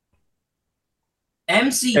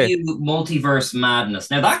 MCU multiverse madness.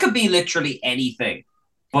 Now that could be literally anything,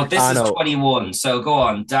 but this is 21. So go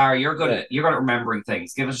on, Dar. You're good at remembering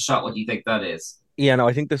things. Give us a shot. What do you think that is? Yeah, no,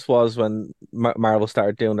 I think this was when Marvel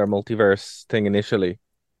started doing their multiverse thing initially.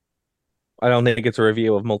 I don't think it's a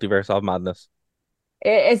review of Multiverse of Madness.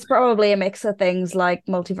 It's probably a mix of things like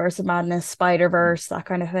Multiverse of Madness, Spider-Verse, that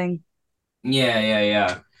kind of thing.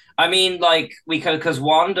 Yeah. I mean, like, because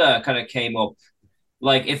Wanda kind of came up.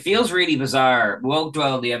 Like, it feels really bizarre. We won't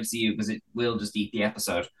dwell on the MCU because it will just eat the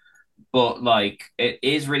episode. But, like, it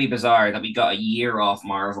is really bizarre that we got a year off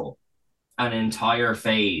Marvel. An entire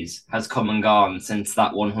phase has come and gone since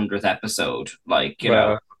that 100th episode. Like, you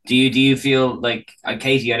know, do you feel like,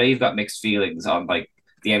 Katie, I know you've got mixed feelings on, like,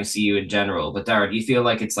 the MCU in general, but Dara, do you feel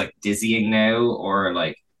like it's, like, dizzying now, or,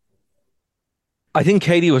 like... I think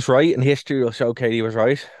Katie was right, and history will show Katie was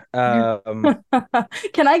right.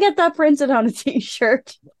 Can I get that printed on a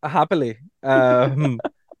t-shirt? Happily.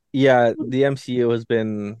 Yeah, the MCU has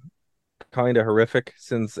been kind of horrific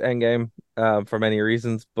since Endgame, for many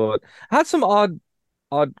reasons, but had some odd,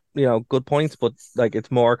 good points, but like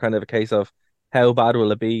it's more kind of a case of how bad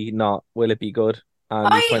will it be, not will it be good.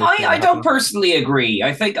 And I don't personally agree.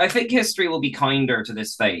 I think history will be kinder to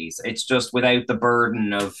this phase. It's just without the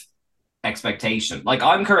burden of expectation. Like,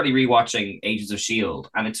 I'm currently rewatching Agents of S.H.I.E.L.D.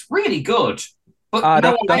 and it's really good. But I'm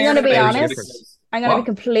going to be honest. I'm going to be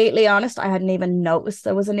completely honest. I hadn't even noticed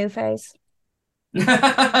there was a new phase.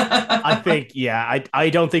 I think, I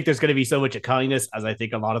don't think there's going to be so much of kindness as I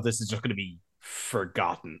think a lot of this is just going to be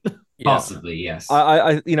forgotten. Possibly, yes.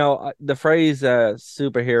 The phrase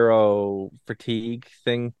superhero fatigue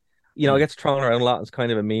thing, it gets thrown around a lot. It's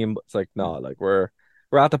kind of a meme, but it's like, no, like we're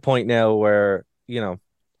at the point now where,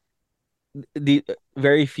 the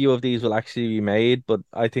very few of these will actually be made, but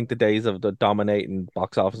I think the days of the dominating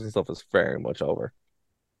box office and stuff is very much over.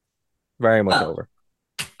 Very much over.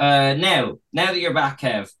 Now that you're back,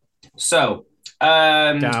 Kev. So,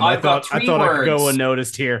 damn, I thought I could go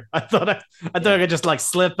unnoticed here. I thought I could just like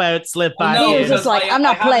slip back. No, in. Just like I'm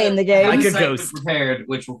not playing the game. I could ghost prepared,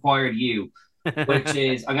 which required you. Which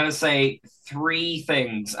is, I'm gonna say 3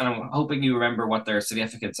 things, and I'm hoping you remember what their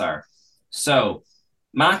significance are. So,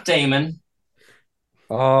 Matt Damon,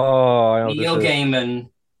 Neil Gaiman,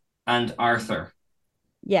 and Arthur.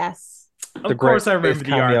 Yes. Of course, I remember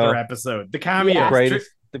the Arthur episode. The cameo,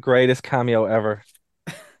 the greatest cameo ever.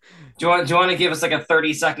 Do you want to give us like a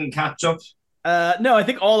 30-second catch up? No, I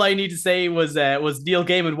think all I need to say was Neil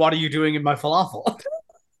Gaiman, what are you doing in my falafel?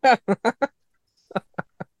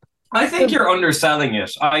 I think you're underselling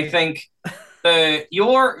it. I think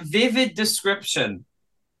your vivid description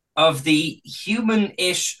of the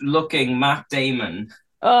human-ish looking Matt Damon.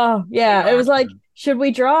 Oh, yeah. It was like, should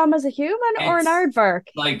we draw him as a human or an aardvark?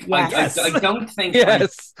 Like, yes. I don't think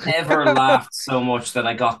I've ever laughed so much that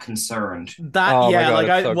I got concerned.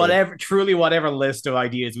 Whatever list of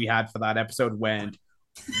ideas we had for that episode went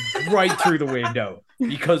right through the window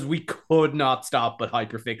because we could not stop but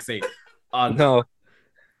hyperfixate on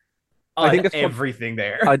I think it's everything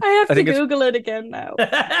there. I have to Google it again now.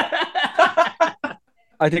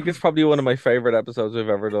 I think it's probably one of my favorite episodes we've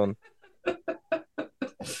ever done.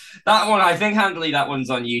 That one, I think handily that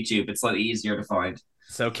one's on YouTube. It's slightly easier to find.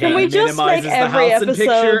 So Kate minimizes the Halson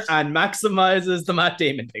picture and maximizes the Matt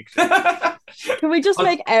Damon picture. Can we just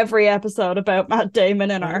make every episode about Matt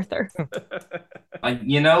Damon and Arthur?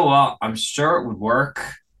 You know what? I'm sure it would work.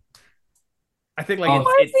 I think like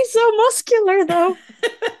why is he so muscular though?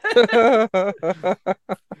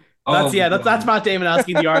 That's Matt Damon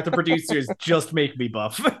asking the Arthur producers, just make me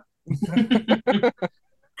buff.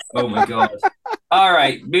 Oh my god. All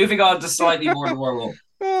right, moving on to slightly more normal.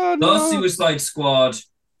 The Suicide Squad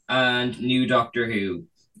and new Doctor Who.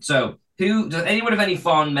 So, does anyone have any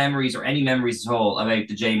fond memories or any memories at all about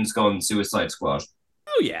the James Gunn Suicide Squad?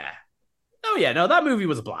 Oh yeah, no, that movie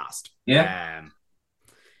was a blast. Yeah.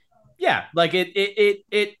 Like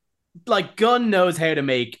it like Gunn knows how to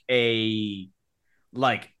make a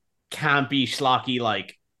like campy schlocky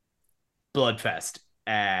like bloodfest.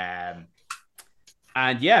 And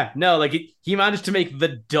he managed to make the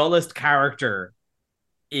dullest character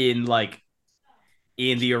in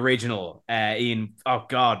the original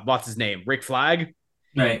what's his name, Rick Flag,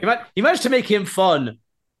 right? He managed to make him fun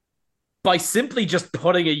by simply just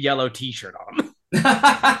putting a yellow t-shirt on.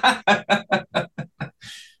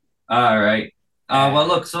 All right. Well,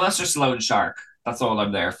 look, Sylvester Stallone Shark. That's all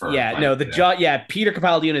I'm there for. Peter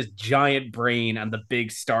Capaldi and his giant brain and the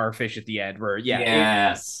big starfish at the end.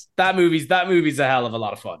 That movie's a hell of a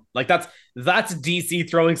lot of fun. Like that's DC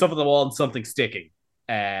throwing stuff at the wall and something sticking.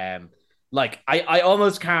 I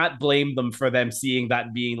almost can't blame them for them seeing that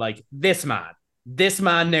and being like, this man, this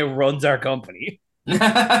man now runs our company.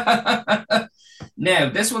 Now,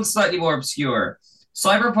 this one's slightly more obscure.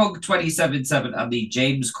 Cyberpunk 2077 and the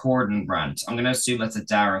James Corden rant. I'm going to assume that's a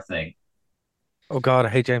Dara thing. Oh God, I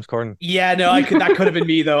hate James Corden. Yeah, no, that could have been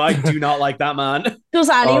me though. I do not like that man. Does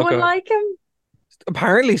anyone like him?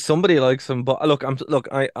 Apparently, somebody likes him, but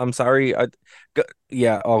I'm sorry.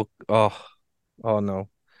 Yeah. Oh no.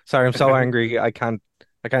 Sorry, I'm so angry. I can't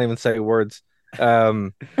even say words.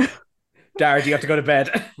 Dara, do you have to go to bed?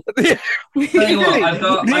 Tell you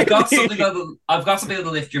what, I've got something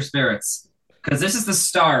that'll lift your spirits, because this is the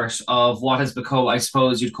start of what has become, I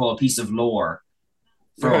suppose you'd call, a piece of lore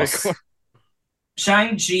for us.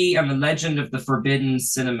 Shang-Chi and the Legend of the Forbidden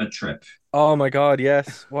Cinema Trip. Oh my God,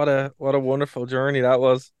 yes. What a wonderful journey that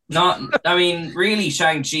was. Really,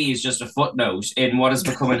 Shang-Chi is just a footnote in what has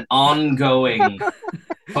become an ongoing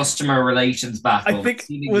customer relations battle. I think,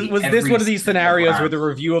 was this one of these scenarios where the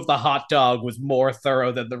review of the hot dog was more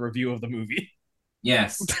thorough than the review of the movie?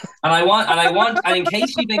 Yes. And in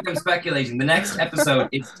case you think I'm speculating, the next episode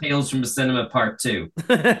is Tales from the Cinema Part 2.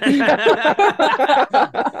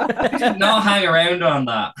 Not hang around on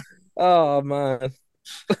that. Oh man.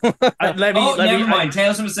 Never mind.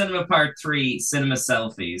 Tales from the Cinema Part 3, Cinema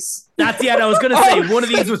Selfies. I was gonna say one of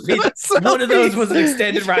these was one of those was an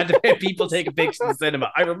extended rant of people taking pictures in the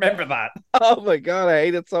cinema. I remember that. Oh my God, I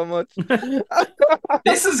hate it so much.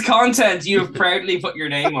 This is content you have proudly put your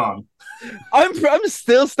name on. I'm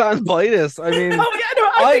still standing by this. I mean,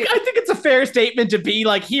 I think it's a fair statement to be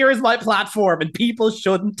like, here is my platform, and people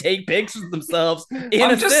shouldn't take pictures of themselves in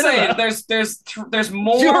I'm a just cinema. saying, there's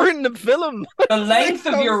more during the film. The length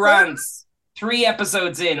of your rants, 3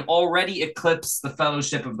 episodes in, already eclipsed the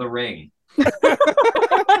Fellowship of the Ring.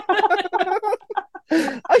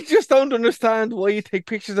 I just don't understand why you take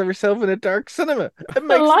pictures of yourself in a dark cinema. The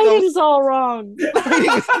lighting's all wrong.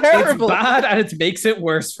 It's terrible. It's bad, and it makes it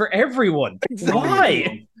worse for everyone. Exactly.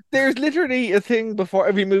 Why? There's literally a thing before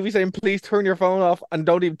every movie saying, please turn your phone off and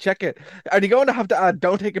don't even check it. Are you going to have to add,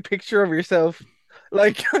 don't take a picture of yourself?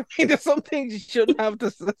 Like, I mean, there's some things you shouldn't have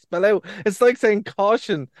to spell out. It's like saying,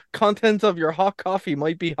 caution, contents of your hot coffee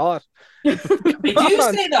might be hot. Did you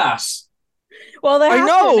say that? Well, I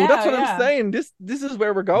know, now, that's what I'm saying. This is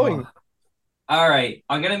where we're going. All right,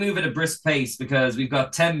 I'm going to move at a brisk pace because we've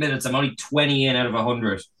got 10 minutes. I'm only 20 in out of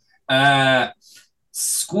 100.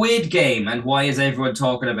 Squid Game, and why is everyone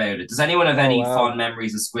talking about it? Does anyone have any fond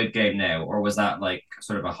memories of Squid Game now, or was that like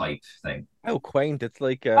sort of a hype thing? How quaint. It's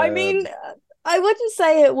like... I mean, I wouldn't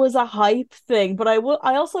say it was a hype thing, but I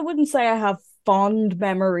also wouldn't say I have fond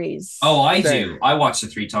memories. Oh, I do. I watched it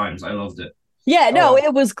 3 times. I loved it. Yeah, no,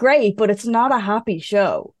 it was great, but it's not a happy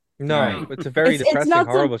show. No, it's a very depressing,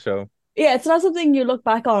 horrible show. Yeah, it's not something you look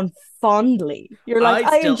back on fondly. You're like,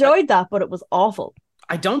 I enjoyed that, but it was awful.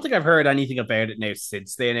 I don't think I've heard anything about it now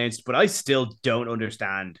since they announced, but I still don't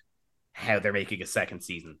understand how they're making a second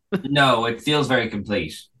season. No, it feels very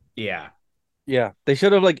complete. Yeah. Yeah, they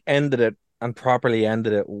should have like ended it and properly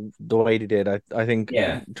ended it the way they did. I think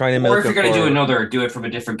trying to milk it. Or if you're going to do another, do it from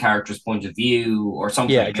a different character's point of view or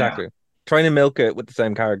something. Yeah, exactly. Trying to milk it with the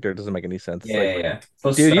same character doesn't make any sense. Yeah.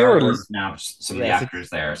 Plus, dude, you were snapped some of the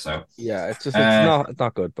actors there, so yeah, it's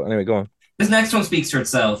not good. But anyway, go on. This next one speaks for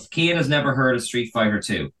itself. Kian has never heard of Street Fighter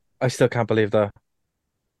 2. I still can't believe that.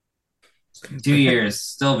 2 years,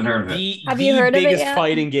 still haven't heard of it. Have you heard of it? The biggest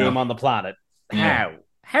fighting game on the planet. Yeah.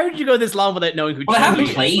 How did you go this long without knowing who? Well, I haven't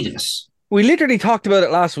played it. We literally talked about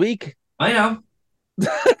it last week. I know.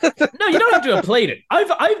 No, you don't have to have played it.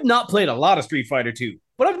 I've not played a lot of Street Fighter 2,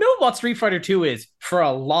 but I've known what Street Fighter 2 is for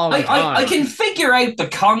a long time. I can figure out the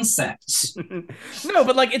concept. No,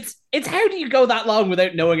 but like it's how do you go that long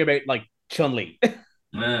without knowing about like Chun-Li?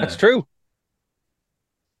 That's true.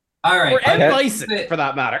 All right. Or M. Bison, for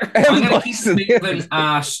that matter. I'm going to keep moving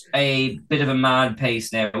at a bit of a mad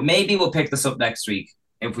pace now. Maybe we'll pick this up next week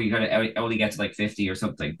if we only get to like 50 or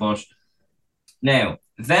something. But now,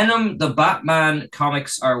 Venom, the Batman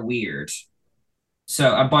comics are weird.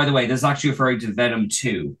 So, and by the way, this is actually referring to Venom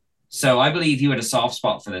 2. So I believe you had a soft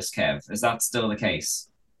spot for this, Kev. Is that still the case?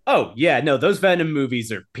 Oh, yeah. No, those Venom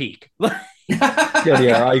movies are peak.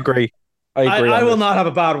 Yeah, I agree. I will not have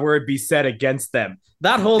a bad word be said against them.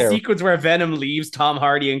 That whole sequence where Venom leaves Tom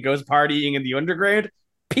Hardy and goes partying in the underground,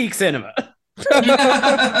 peak cinema.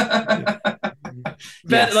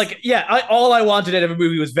 Yes. All I wanted out of a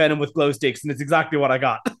movie was Venom with glow sticks, and it's exactly what I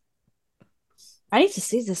got. I need to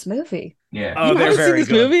see this movie. Yeah. Oh, you haven't seen this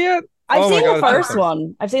movie yet? I've seen the first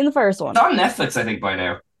one. I've seen the first one. It's on Netflix, I think, by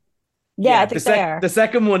now. Yeah, I think they are. The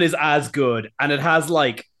second one is as good, and it has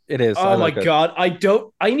like... It is. Oh my God.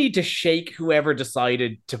 I need to shake whoever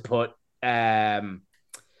decided to put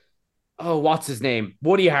oh, what's his name?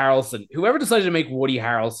 Woody Harrelson. Whoever decided to make Woody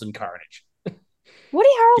Harrelson Carnage. Woody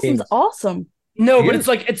Harrelson's James. awesome. No, He but is. it's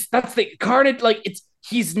like that's the Carnage. Like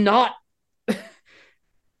he's not.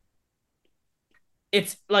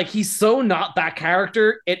 It's like he's so not that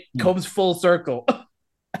character. It comes full circle,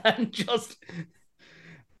 and it's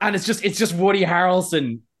just Woody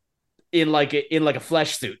Harrelson in like a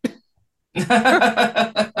flesh suit.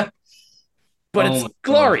 But Oh it's my God.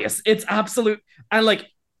 glorious. It's absolute, and like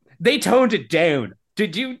they toned it down.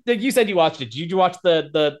 You said you watched it? Did you watch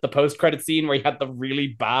the post credit scene where he had the really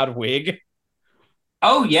bad wig?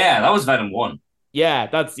 Oh yeah, that was Venom 1.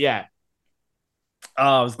 Yeah, yeah.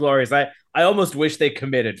 Oh, it was glorious. I almost wish they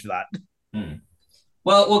committed for that.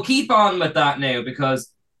 Well, we'll keep on with that now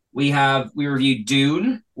because we reviewed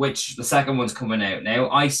Dune, which the second one's coming out now.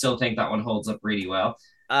 I still think that one holds up really well.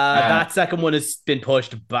 That second one has been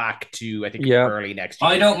pushed back to, I think, early next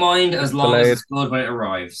year. I don't mind as long as it's good when it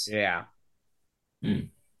arrives. Yeah.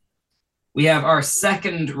 We have our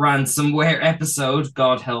second ransomware episode,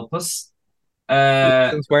 God help us.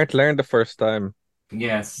 Since weren't learned the first time.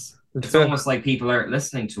 Yes. It's almost like people aren't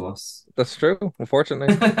listening to us. That's true,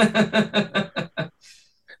 unfortunately.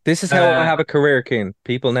 This is how I have a career, Keen.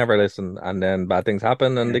 People never listen, and then bad things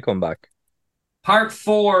happen, and they come back. Part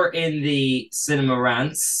 4 in the cinema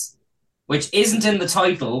rants, which isn't in the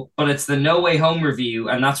title, but it's the No Way Home review,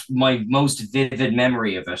 and that's my most vivid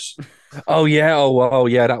memory of it. Oh yeah, oh wow,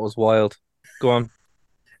 yeah, that was wild. Go on.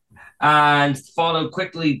 And followed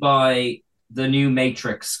quickly by the new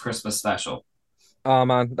Matrix Christmas special. Oh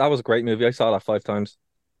man, that was a great movie. I saw that 5 times.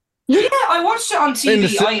 Yeah, I watched it on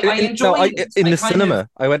TV. I enjoyed it. In the cinema.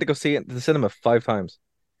 I went to go see it in the cinema 5 times.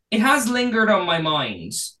 It has lingered on my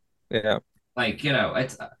mind. Yeah. Like,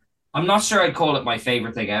 I'm not sure I'd call it my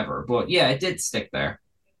favorite thing ever, but yeah, it did stick there.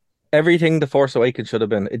 Everything The Force Awakens should have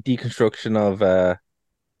been a deconstruction of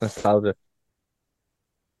nostalgia.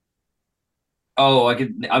 Oh,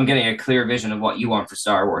 I'm getting a clear vision of what you want for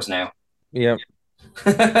Star Wars now. Yeah.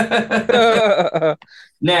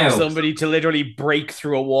 Now, somebody to literally break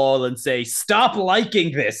through a wall and say, "Stop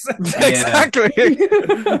liking this." Exactly.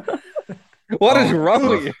 What is wrong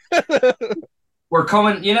with you? We're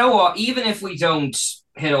coming. You know what? Even if we don't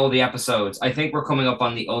hit all the episodes, I think we're coming up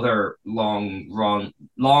on the other long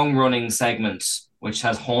running segment, which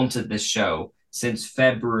has haunted this show since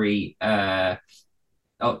February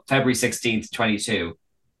 16th, 22.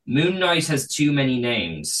 Moon Knight has too many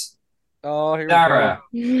names. Oh, here Dara,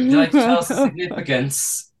 we go. Would you like to tell us the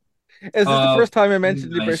significance? Is this the first time I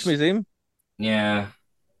mentioned the British Museum? Yeah.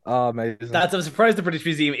 Oh, amazing. I'm surprised the British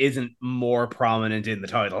Museum isn't more prominent in the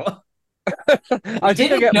title. We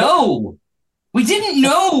didn't know. We didn't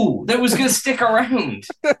know that was going to stick around.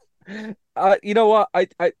 You know what?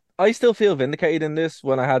 I still feel vindicated in this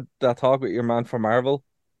when I had that talk with your man from Marvel,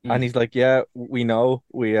 and he's like, "Yeah, we know.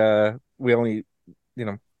 We only,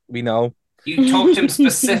 we know." You talked to him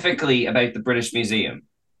specifically about the British Museum.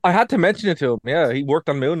 I had to mention it to him. Yeah, he worked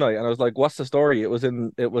on Moon Knight, and I was like, "What's the story?" It was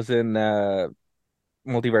in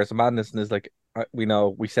Multiverse of Madness, and it's like, we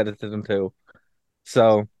know. We said it to them too.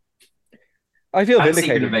 So I feel vindicated.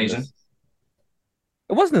 Secret Invasion.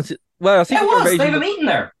 It wasn't. Well, Secret Invasion. They have a meeting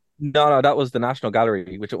there. No, that was the National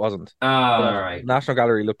Gallery, which it wasn't. Oh, all right. National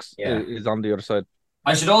Gallery is on the other side.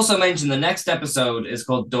 I should also mention the next episode is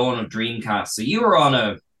called Dawn of Dreamcast. So you were on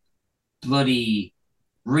a bloody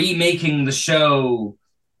remaking the show,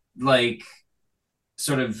 like,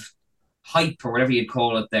 sort of hype or whatever you'd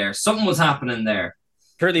call it there. Something was happening there.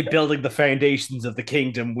 Currently building the foundations of the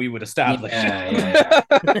kingdom we would establish. Yeah.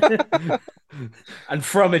 And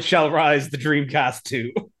from it shall rise the Dreamcast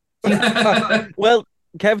 2. Well,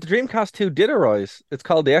 Kev, the Dreamcast 2 did arise. It's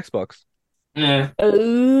called the Xbox. Yeah.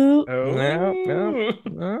 Oh. Yeah.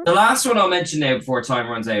 The last one I'll mention now before time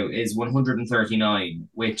runs out is 139,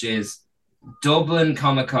 which is Dublin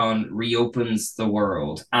Comic Con reopens the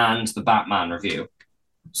world and the Batman review.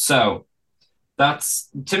 So that's,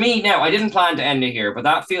 to me, now I didn't plan to end it here, but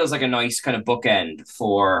that feels like a nice kind of bookend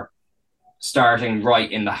for starting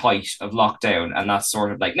right in the height of lockdown. And that's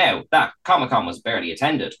sort of like, now that Comic Con was barely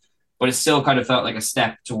attended, but it still kind of felt like a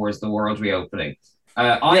step towards the world reopening.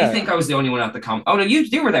 I think I was the only one at the Oh no,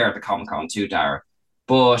 you were there at the Comic Con too, Dara.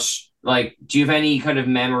 But like, do you have any kind of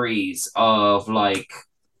memories of like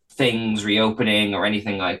things reopening or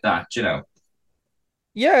anything like that? You know?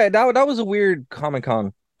 Yeah, that was a weird Comic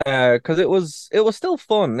Con. Because it was still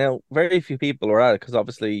fun. Now, very few people were at it because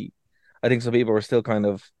obviously, I think some people were still kind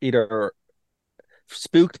of either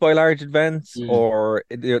spooked by large events or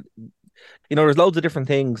there's loads of different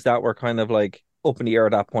things that were kind of like up in the air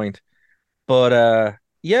at that point. But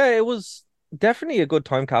yeah, it was definitely a good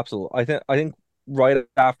time capsule. I think right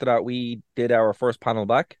after that we did our first panel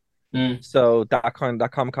back. Mm. So that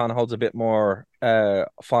Comic-Con holds a bit more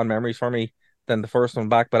fond memories for me than the first one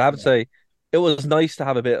back. But I have to say, it was nice to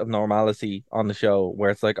have a bit of normality on the show where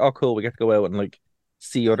it's like, oh cool, we get to go out and like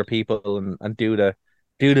see other people and do the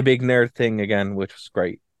big nerd thing again, which was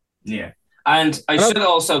great. Yeah. And I should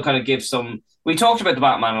also kind of give some. We talked about the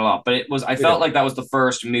Batman a lot, but I felt like that was the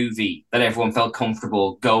first movie that everyone felt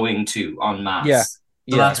comfortable going to en masse. Yeah.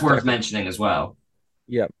 So that's worth mentioning as well.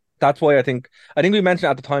 Yeah. That's why I think we mentioned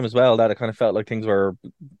at the time as well that it kind of felt like things were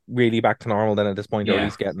really back to normal then at this point, or at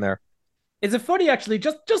least getting there. Is it funny actually?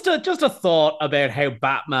 Just a thought about how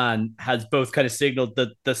Batman has both kind of signaled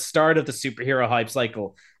the start of the superhero hype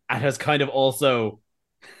cycle and has kind of also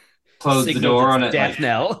closed the door on it. Death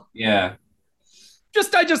knell. Yeah.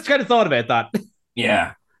 I just kind of thought about that.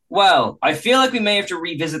 Yeah. Well, I feel like we may have to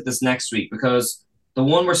revisit this next week because the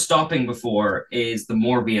one we're stopping before is the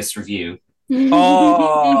Morbius review.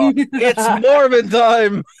 Oh, it's Morbid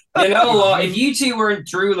time. You know what? If you two weren't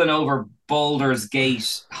drooling over Baldurs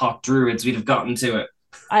Gate hot druids, we'd have gotten to it.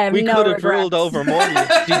 We could have drooled over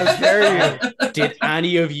Morbius. Did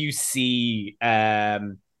any of you see? It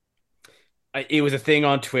was a thing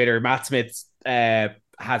on Twitter. Matt Smith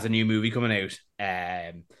has a new movie coming out,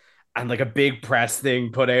 and like a big press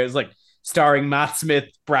thing put out. It's like starring Matt Smith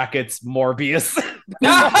brackets Morbius.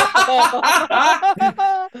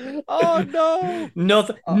 Oh no!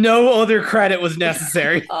 Nothing. No other credit was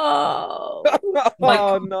necessary. Oh,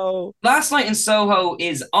 no! Last Night in Soho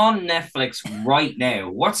is on Netflix right now.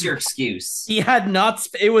 What's your excuse? He had not.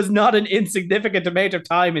 It was not an insignificant amount of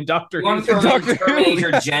time in Doctor Who.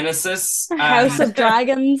 Terminator Genesis, House of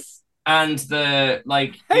Dragons, and the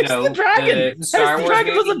the Star Wars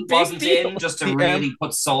Dragon was a movie big wasn't deal. in just to really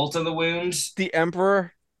put salt in the wound. The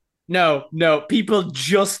Emperor. No, people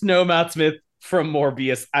just know Matt Smith from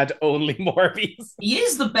Morbius and only Morbius. He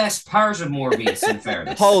is the best part of Morbius, in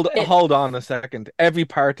fairness. Hold on a second. Every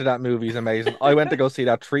part of that movie is amazing. I went to go see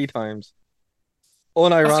that 3 times.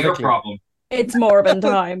 Unironically. That's your problem. It's Morbid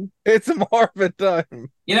time. It's Morbid time.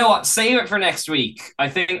 You know what? Save it for next week. I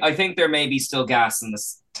think there may be still gas in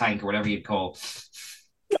this tank or whatever you'd call.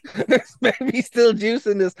 There's maybe still juice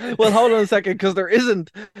in this. Well, hold on a second, because there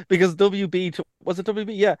isn't. Because was it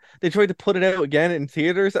WB? Yeah, they tried to put it out again in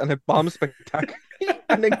theaters and it bombed spectacularly.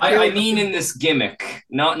 I mean, in this gimmick,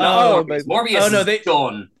 not Morbius. Morbius is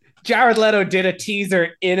done. Jared Leto did a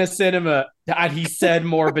teaser in a cinema and he said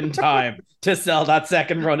Morbid time to sell that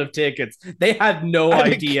second run of tickets. They had no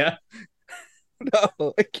idea.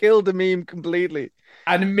 No, it killed the meme completely.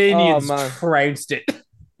 And Minions trounced it.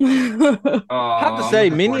 I have to say,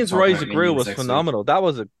 Minions Rise of Gru was phenomenal. That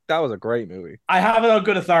was a great movie. I have it on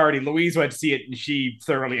good authority. Louise went to see it and she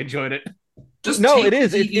thoroughly enjoyed it. It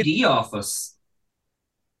is DVD off us.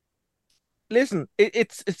 Listen,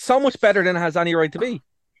 it's so much better than it has any right to be.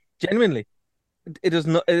 Genuinely, it is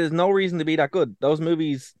no reason to be that good. Those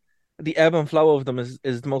movies, the ebb and flow of them is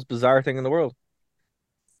the most bizarre thing in the world.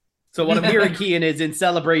 So what I'm hearing, Cian, is in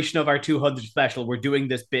celebration of our 200 special, we're doing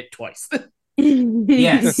this bit twice.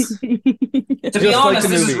 Yes. To be honest,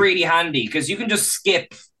 this is really handy because you can just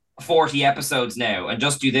skip 40 episodes now and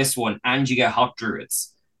just do this one and you get Hot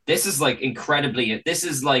Druids. This is like this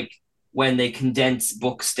is like when they condense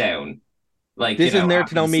books down. Like this is Nerd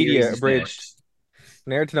to Know Media abridged.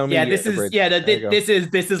 Nerd to Know Media.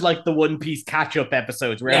 This is like the One Piece catch-up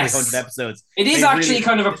episodes where every 100 episodes. It is actually really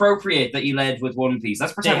kind of appropriate that you led with One Piece.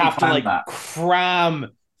 That's they have to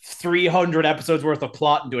cram 300 episodes worth of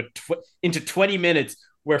plot into 20 minutes,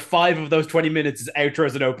 where 5 of those 20 minutes is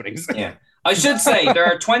outros and openings. Yeah, I should say there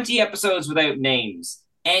are 20 episodes without names.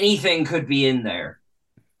 Anything could be in there.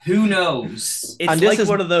 Who knows? It's like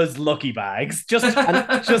one of those lucky bags. Just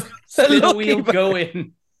spin a wheel, go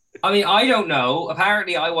in. I mean, I don't know.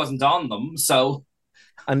 Apparently, I wasn't on them, so.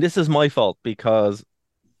 And this is my fault because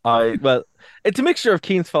it's a mixture of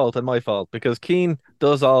Keen's fault and my fault because Keen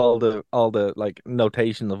does all the like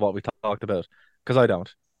notation of what we talked about because I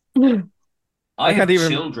don't. I have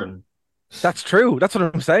children. That's true. That's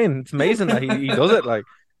what I'm saying. It's amazing that he does it. Like,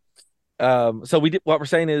 so what we're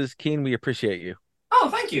saying is, Keen, we appreciate you. Oh,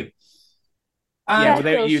 thank you.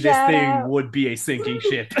 Without you, this thing would be a sinking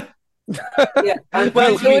ship. Yeah, it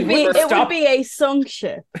would be a sunk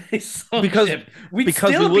ship. We'd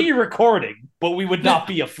still be recording, but we would not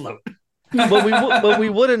be afloat. but we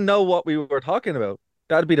wouldn't know what we were talking about.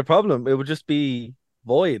 That'd be the problem. It would just be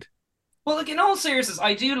void. Well, in all seriousness,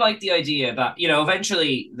 I do like the idea that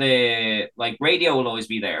eventually the radio will always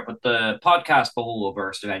be there, but the podcast bubble will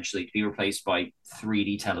burst eventually to be replaced by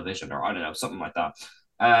 3D television, or I don't know, something like that.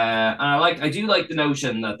 And I do like the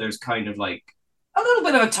notion that there's kind of a little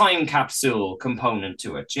bit of a time capsule component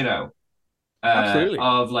to it, Absolutely.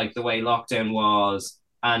 of like the way lockdown was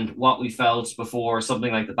and what we felt before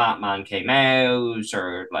something like the Batman came out,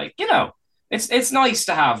 or like, it's nice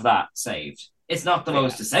to have that saved. It's not the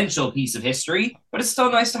most essential piece of history, but it's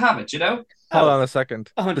still nice to have it, Hold on a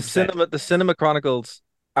second. 100%. The cinema chronicles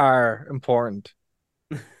are important.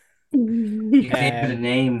 You gave it a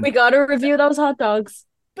name. We gotta review those hot dogs.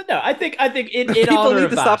 But no, I think in People honor need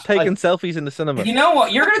of to that, stop taking selfies in the cinema. You know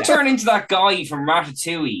what? You're going to turn into that guy from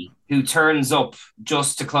Ratatouille who turns up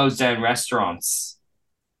just to close down restaurants.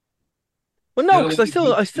 Well, no, because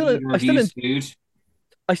food. I still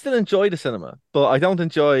enjoy the cinema, but I don't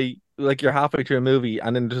enjoy like you're halfway through a movie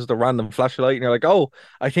and then just a random flashlight and you're like, oh,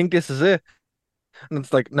 I think this is it. And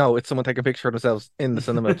it's like, no, it's someone taking a picture of themselves in the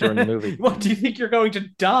cinema during the movie. What, do you think you're going to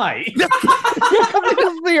die? Just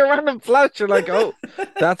see a random flash, you're like, oh,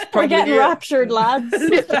 that's probably We're getting it. raptured, lads.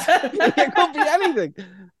 It could be anything.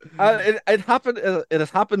 It happened. It has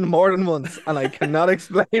happened more than once, and I cannot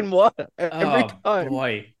explain what every time.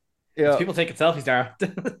 Boy, Yeah. people taking selfies, Dara.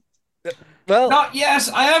 Well, not yet.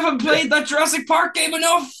 I haven't played that Jurassic Park game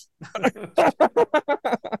enough.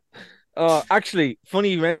 Actually,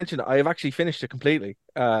 funny you mentioned it, I have actually finished it completely,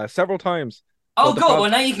 several times. Oh, good. Well,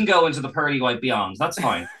 now you can go into the pearly white beyond. That's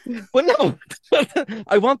fine. But no,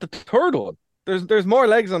 I want the third one. There's more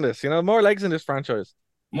legs on this, more legs in this franchise.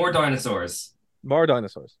 More dinosaurs. More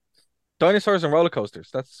dinosaurs. Dinosaurs and roller coasters.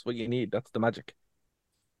 That's what you need. That's the magic.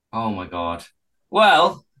 Oh my god.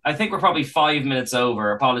 Well, I think we're probably 5 minutes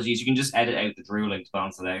over. Apologies. You can just edit out the drooling to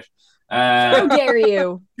balance it out. How dare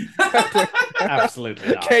you?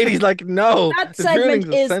 Absolutely not. Katie's like, no. That the segment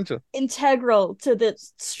drooling's is essential. integral to the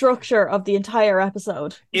structure of the entire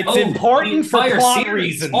episode. It's important for plot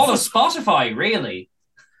series. reasons. All of Spotify, really.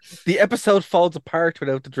 The episode falls apart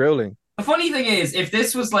without the drooling. The funny thing is, if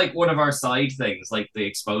this was like one of our side things, like the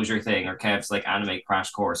exposure thing, or Kev's like anime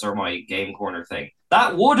crash course, or my game corner thing,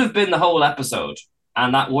 that would have been the whole episode,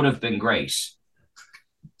 and that would have been great.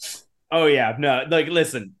 Oh yeah, no, like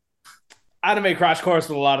listen, anime crash course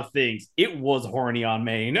with a lot of things. It was horny on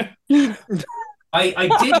main. I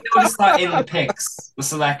did notice that in the picks, the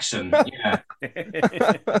selection. Yeah.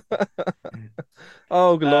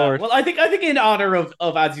 Oh Lord. Well, I think in honor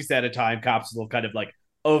of as you said, a time capsule, kind of like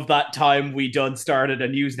of that time we done started a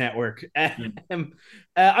news network. I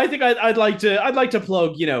think I'd like to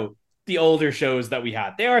plug, the older shows that we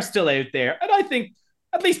had. They are still out there, and I think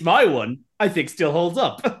at least my one, I think, still holds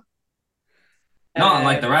up. Not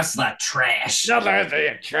like the rest of that trash. Not like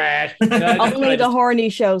the trash. Only the horny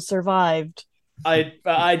show survived. I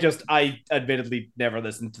admittedly never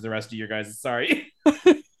listened to the rest of your guys. Sorry.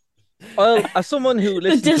 Well, as someone who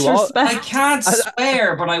listens to all, I can't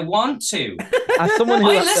swear, but I want to. As someone who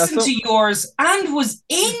I listened to yours and was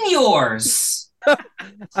in yours.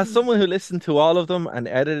 As someone who listened to all of them and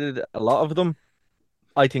edited a lot of them,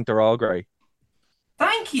 I think they're all great.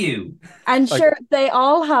 Thank you. And sure, they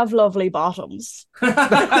all have lovely bottoms. No.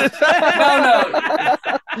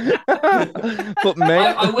 But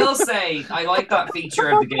I will say I like that feature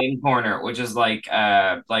of the game corner, which is like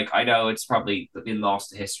I know it's probably been lost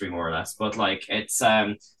to history more or less, but like it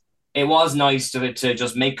was nice to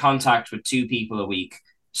just make contact with 2 people a week.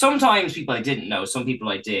 Sometimes people I didn't know, some people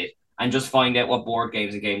I did, and just find out what board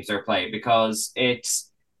games and games they're playing, because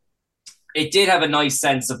it did have a nice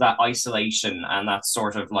sense of that isolation and that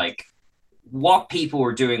sort of like what people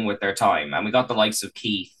were doing with their time. And we got the likes of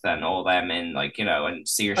Keith and all them in, like, and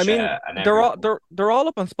Saoirse. I mean, and they're all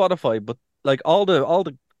up on Spotify, but like all the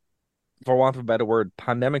for want of a better word,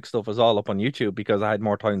 pandemic stuff is all up on YouTube because I had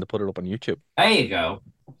more time to put it up on YouTube. There you go.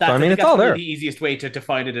 I mean, think it's all there. The easiest way to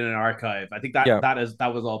find it in an archive. I think that was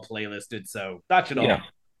all playlisted, so that should all be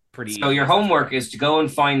pretty. So your homework is to go and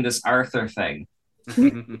find this Arthur thing.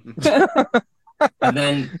 and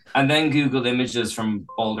then Google images from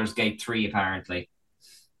Baldurs Gate 3, apparently.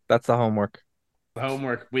 That's the homework.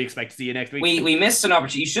 Homework. We expect to see you next week. We missed an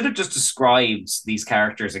opportunity. You should have just described these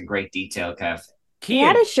characters in great detail, Kev. He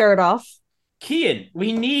had his shirt off. Kian,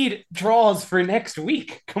 we need draws for next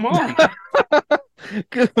week. Come on.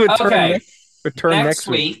 Return next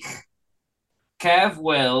week. Kev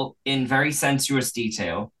will, in very sensuous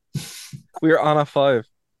detail. We're on a 5.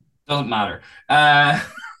 Doesn't matter. No.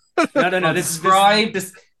 This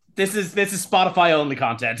is Spotify only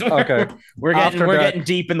content. Okay, we're getting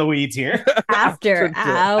deep in the weeds here. After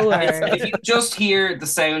hours. If you just hear the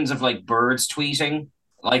sounds of like birds tweeting,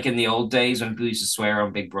 like in the old days when people used to swear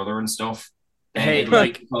on Big Brother and stuff,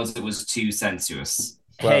 because it was too sensuous.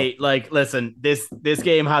 Hey, listen, this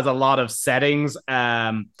game has a lot of settings.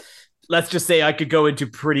 Let's just say I could go into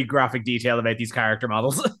pretty graphic detail about these character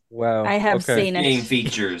models. Wow. I have okay. seen it. Game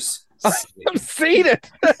features. I've seen it.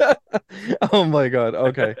 Oh my god.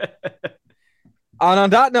 Okay. And on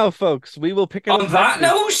that note, folks, we will pick it On up that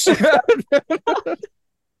note?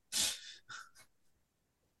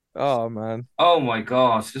 Oh man. Oh my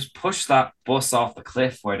god. Just push that bus off the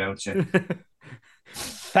cliff, why don't you?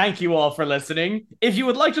 Thank you all for listening. If you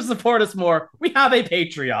would like to support us more, we have a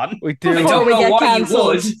Patreon. We do. I Before don't we know get why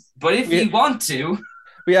cancelled. you would, but if you want to,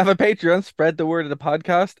 We have a Patreon. Spread the word of the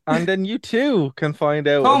podcast, and then you too can find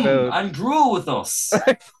out come about. and drool with us.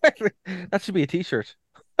 That should be a T-shirt.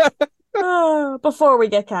 Before we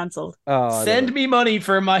get cancelled. Oh, Send me money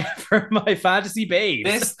for my fantasy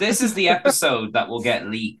babes. This is the episode that will get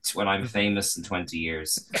leaked when I'm famous in 20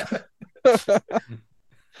 years.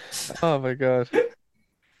 Oh my god.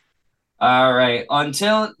 All right.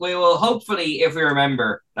 Until we will hopefully, if we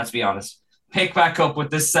remember, let's be honest, pick back up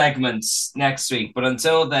with this segment next week. But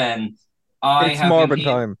until then, It's Morbid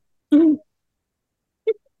time. The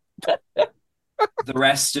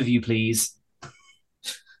rest of you, please.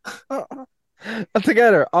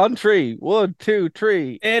 Together on 3. 1, 2,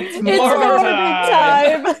 3. It's It's Morbid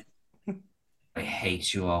time. I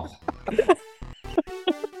hate you all.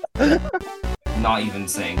 Not even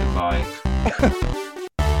saying goodbye.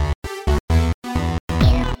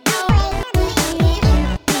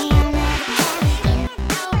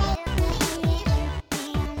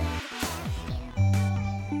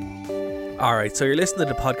 Alright, so you're listening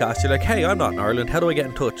to the podcast, you're like, hey, I'm not in Ireland, how do I get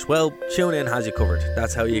in touch? Well, TuneIn has you covered.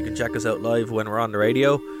 That's how you can check us out live when we're on the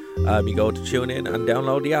radio. You go to TuneIn and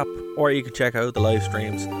download the app, or you can check out the live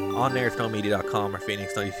streams on nerdtoknowmedia.com or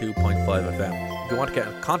Phoenix 92.5 FM. If you want to get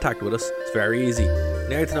in contact with us, it's very easy.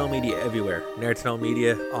 Nerd to Know Media everywhere. Nerd to Know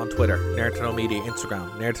Media on Twitter, Nerd to Know Media Instagram,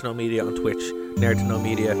 Nerd to Know Media on Twitch, Nerd to Know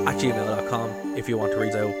Media at gmail.com if you want to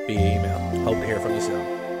reach out via email. Hope to hear from you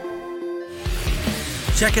soon.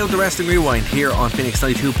 Check out the Wrestling Rewind here on Phoenix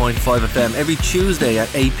 92.5 FM every Tuesday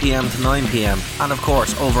at 8 p.m. to 9 p.m. And of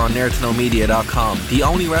course over on nerdtoknowmedia.com, the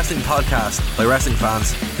only wrestling podcast by wrestling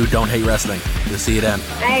fans who don't hate wrestling. We'll see you then.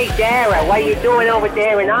 Hey Dara, what are you doing over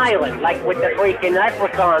there in Ireland? Like with the freaking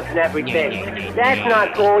leprechauns and everything. That's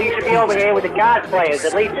not cool. You should be over here with the cosplayers.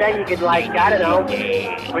 At least then you could, like, I don't know,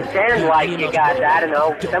 pretend like you got, I don't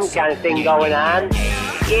know, some kind of thing going on.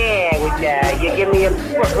 Yeah, with you give me a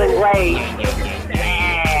Brooklyn Blaze.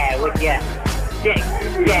 With your dick,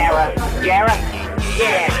 Dara. Dara?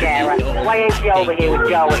 Yeah, Dara. Why ain't you over here with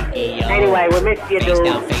Joey? Anyway, we miss you, dude.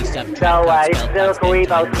 So, it's Bill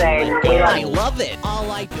Karibo saying, I love it.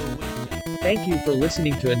 All I do. Thank you for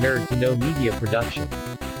listening to a Nerd to Know Media production.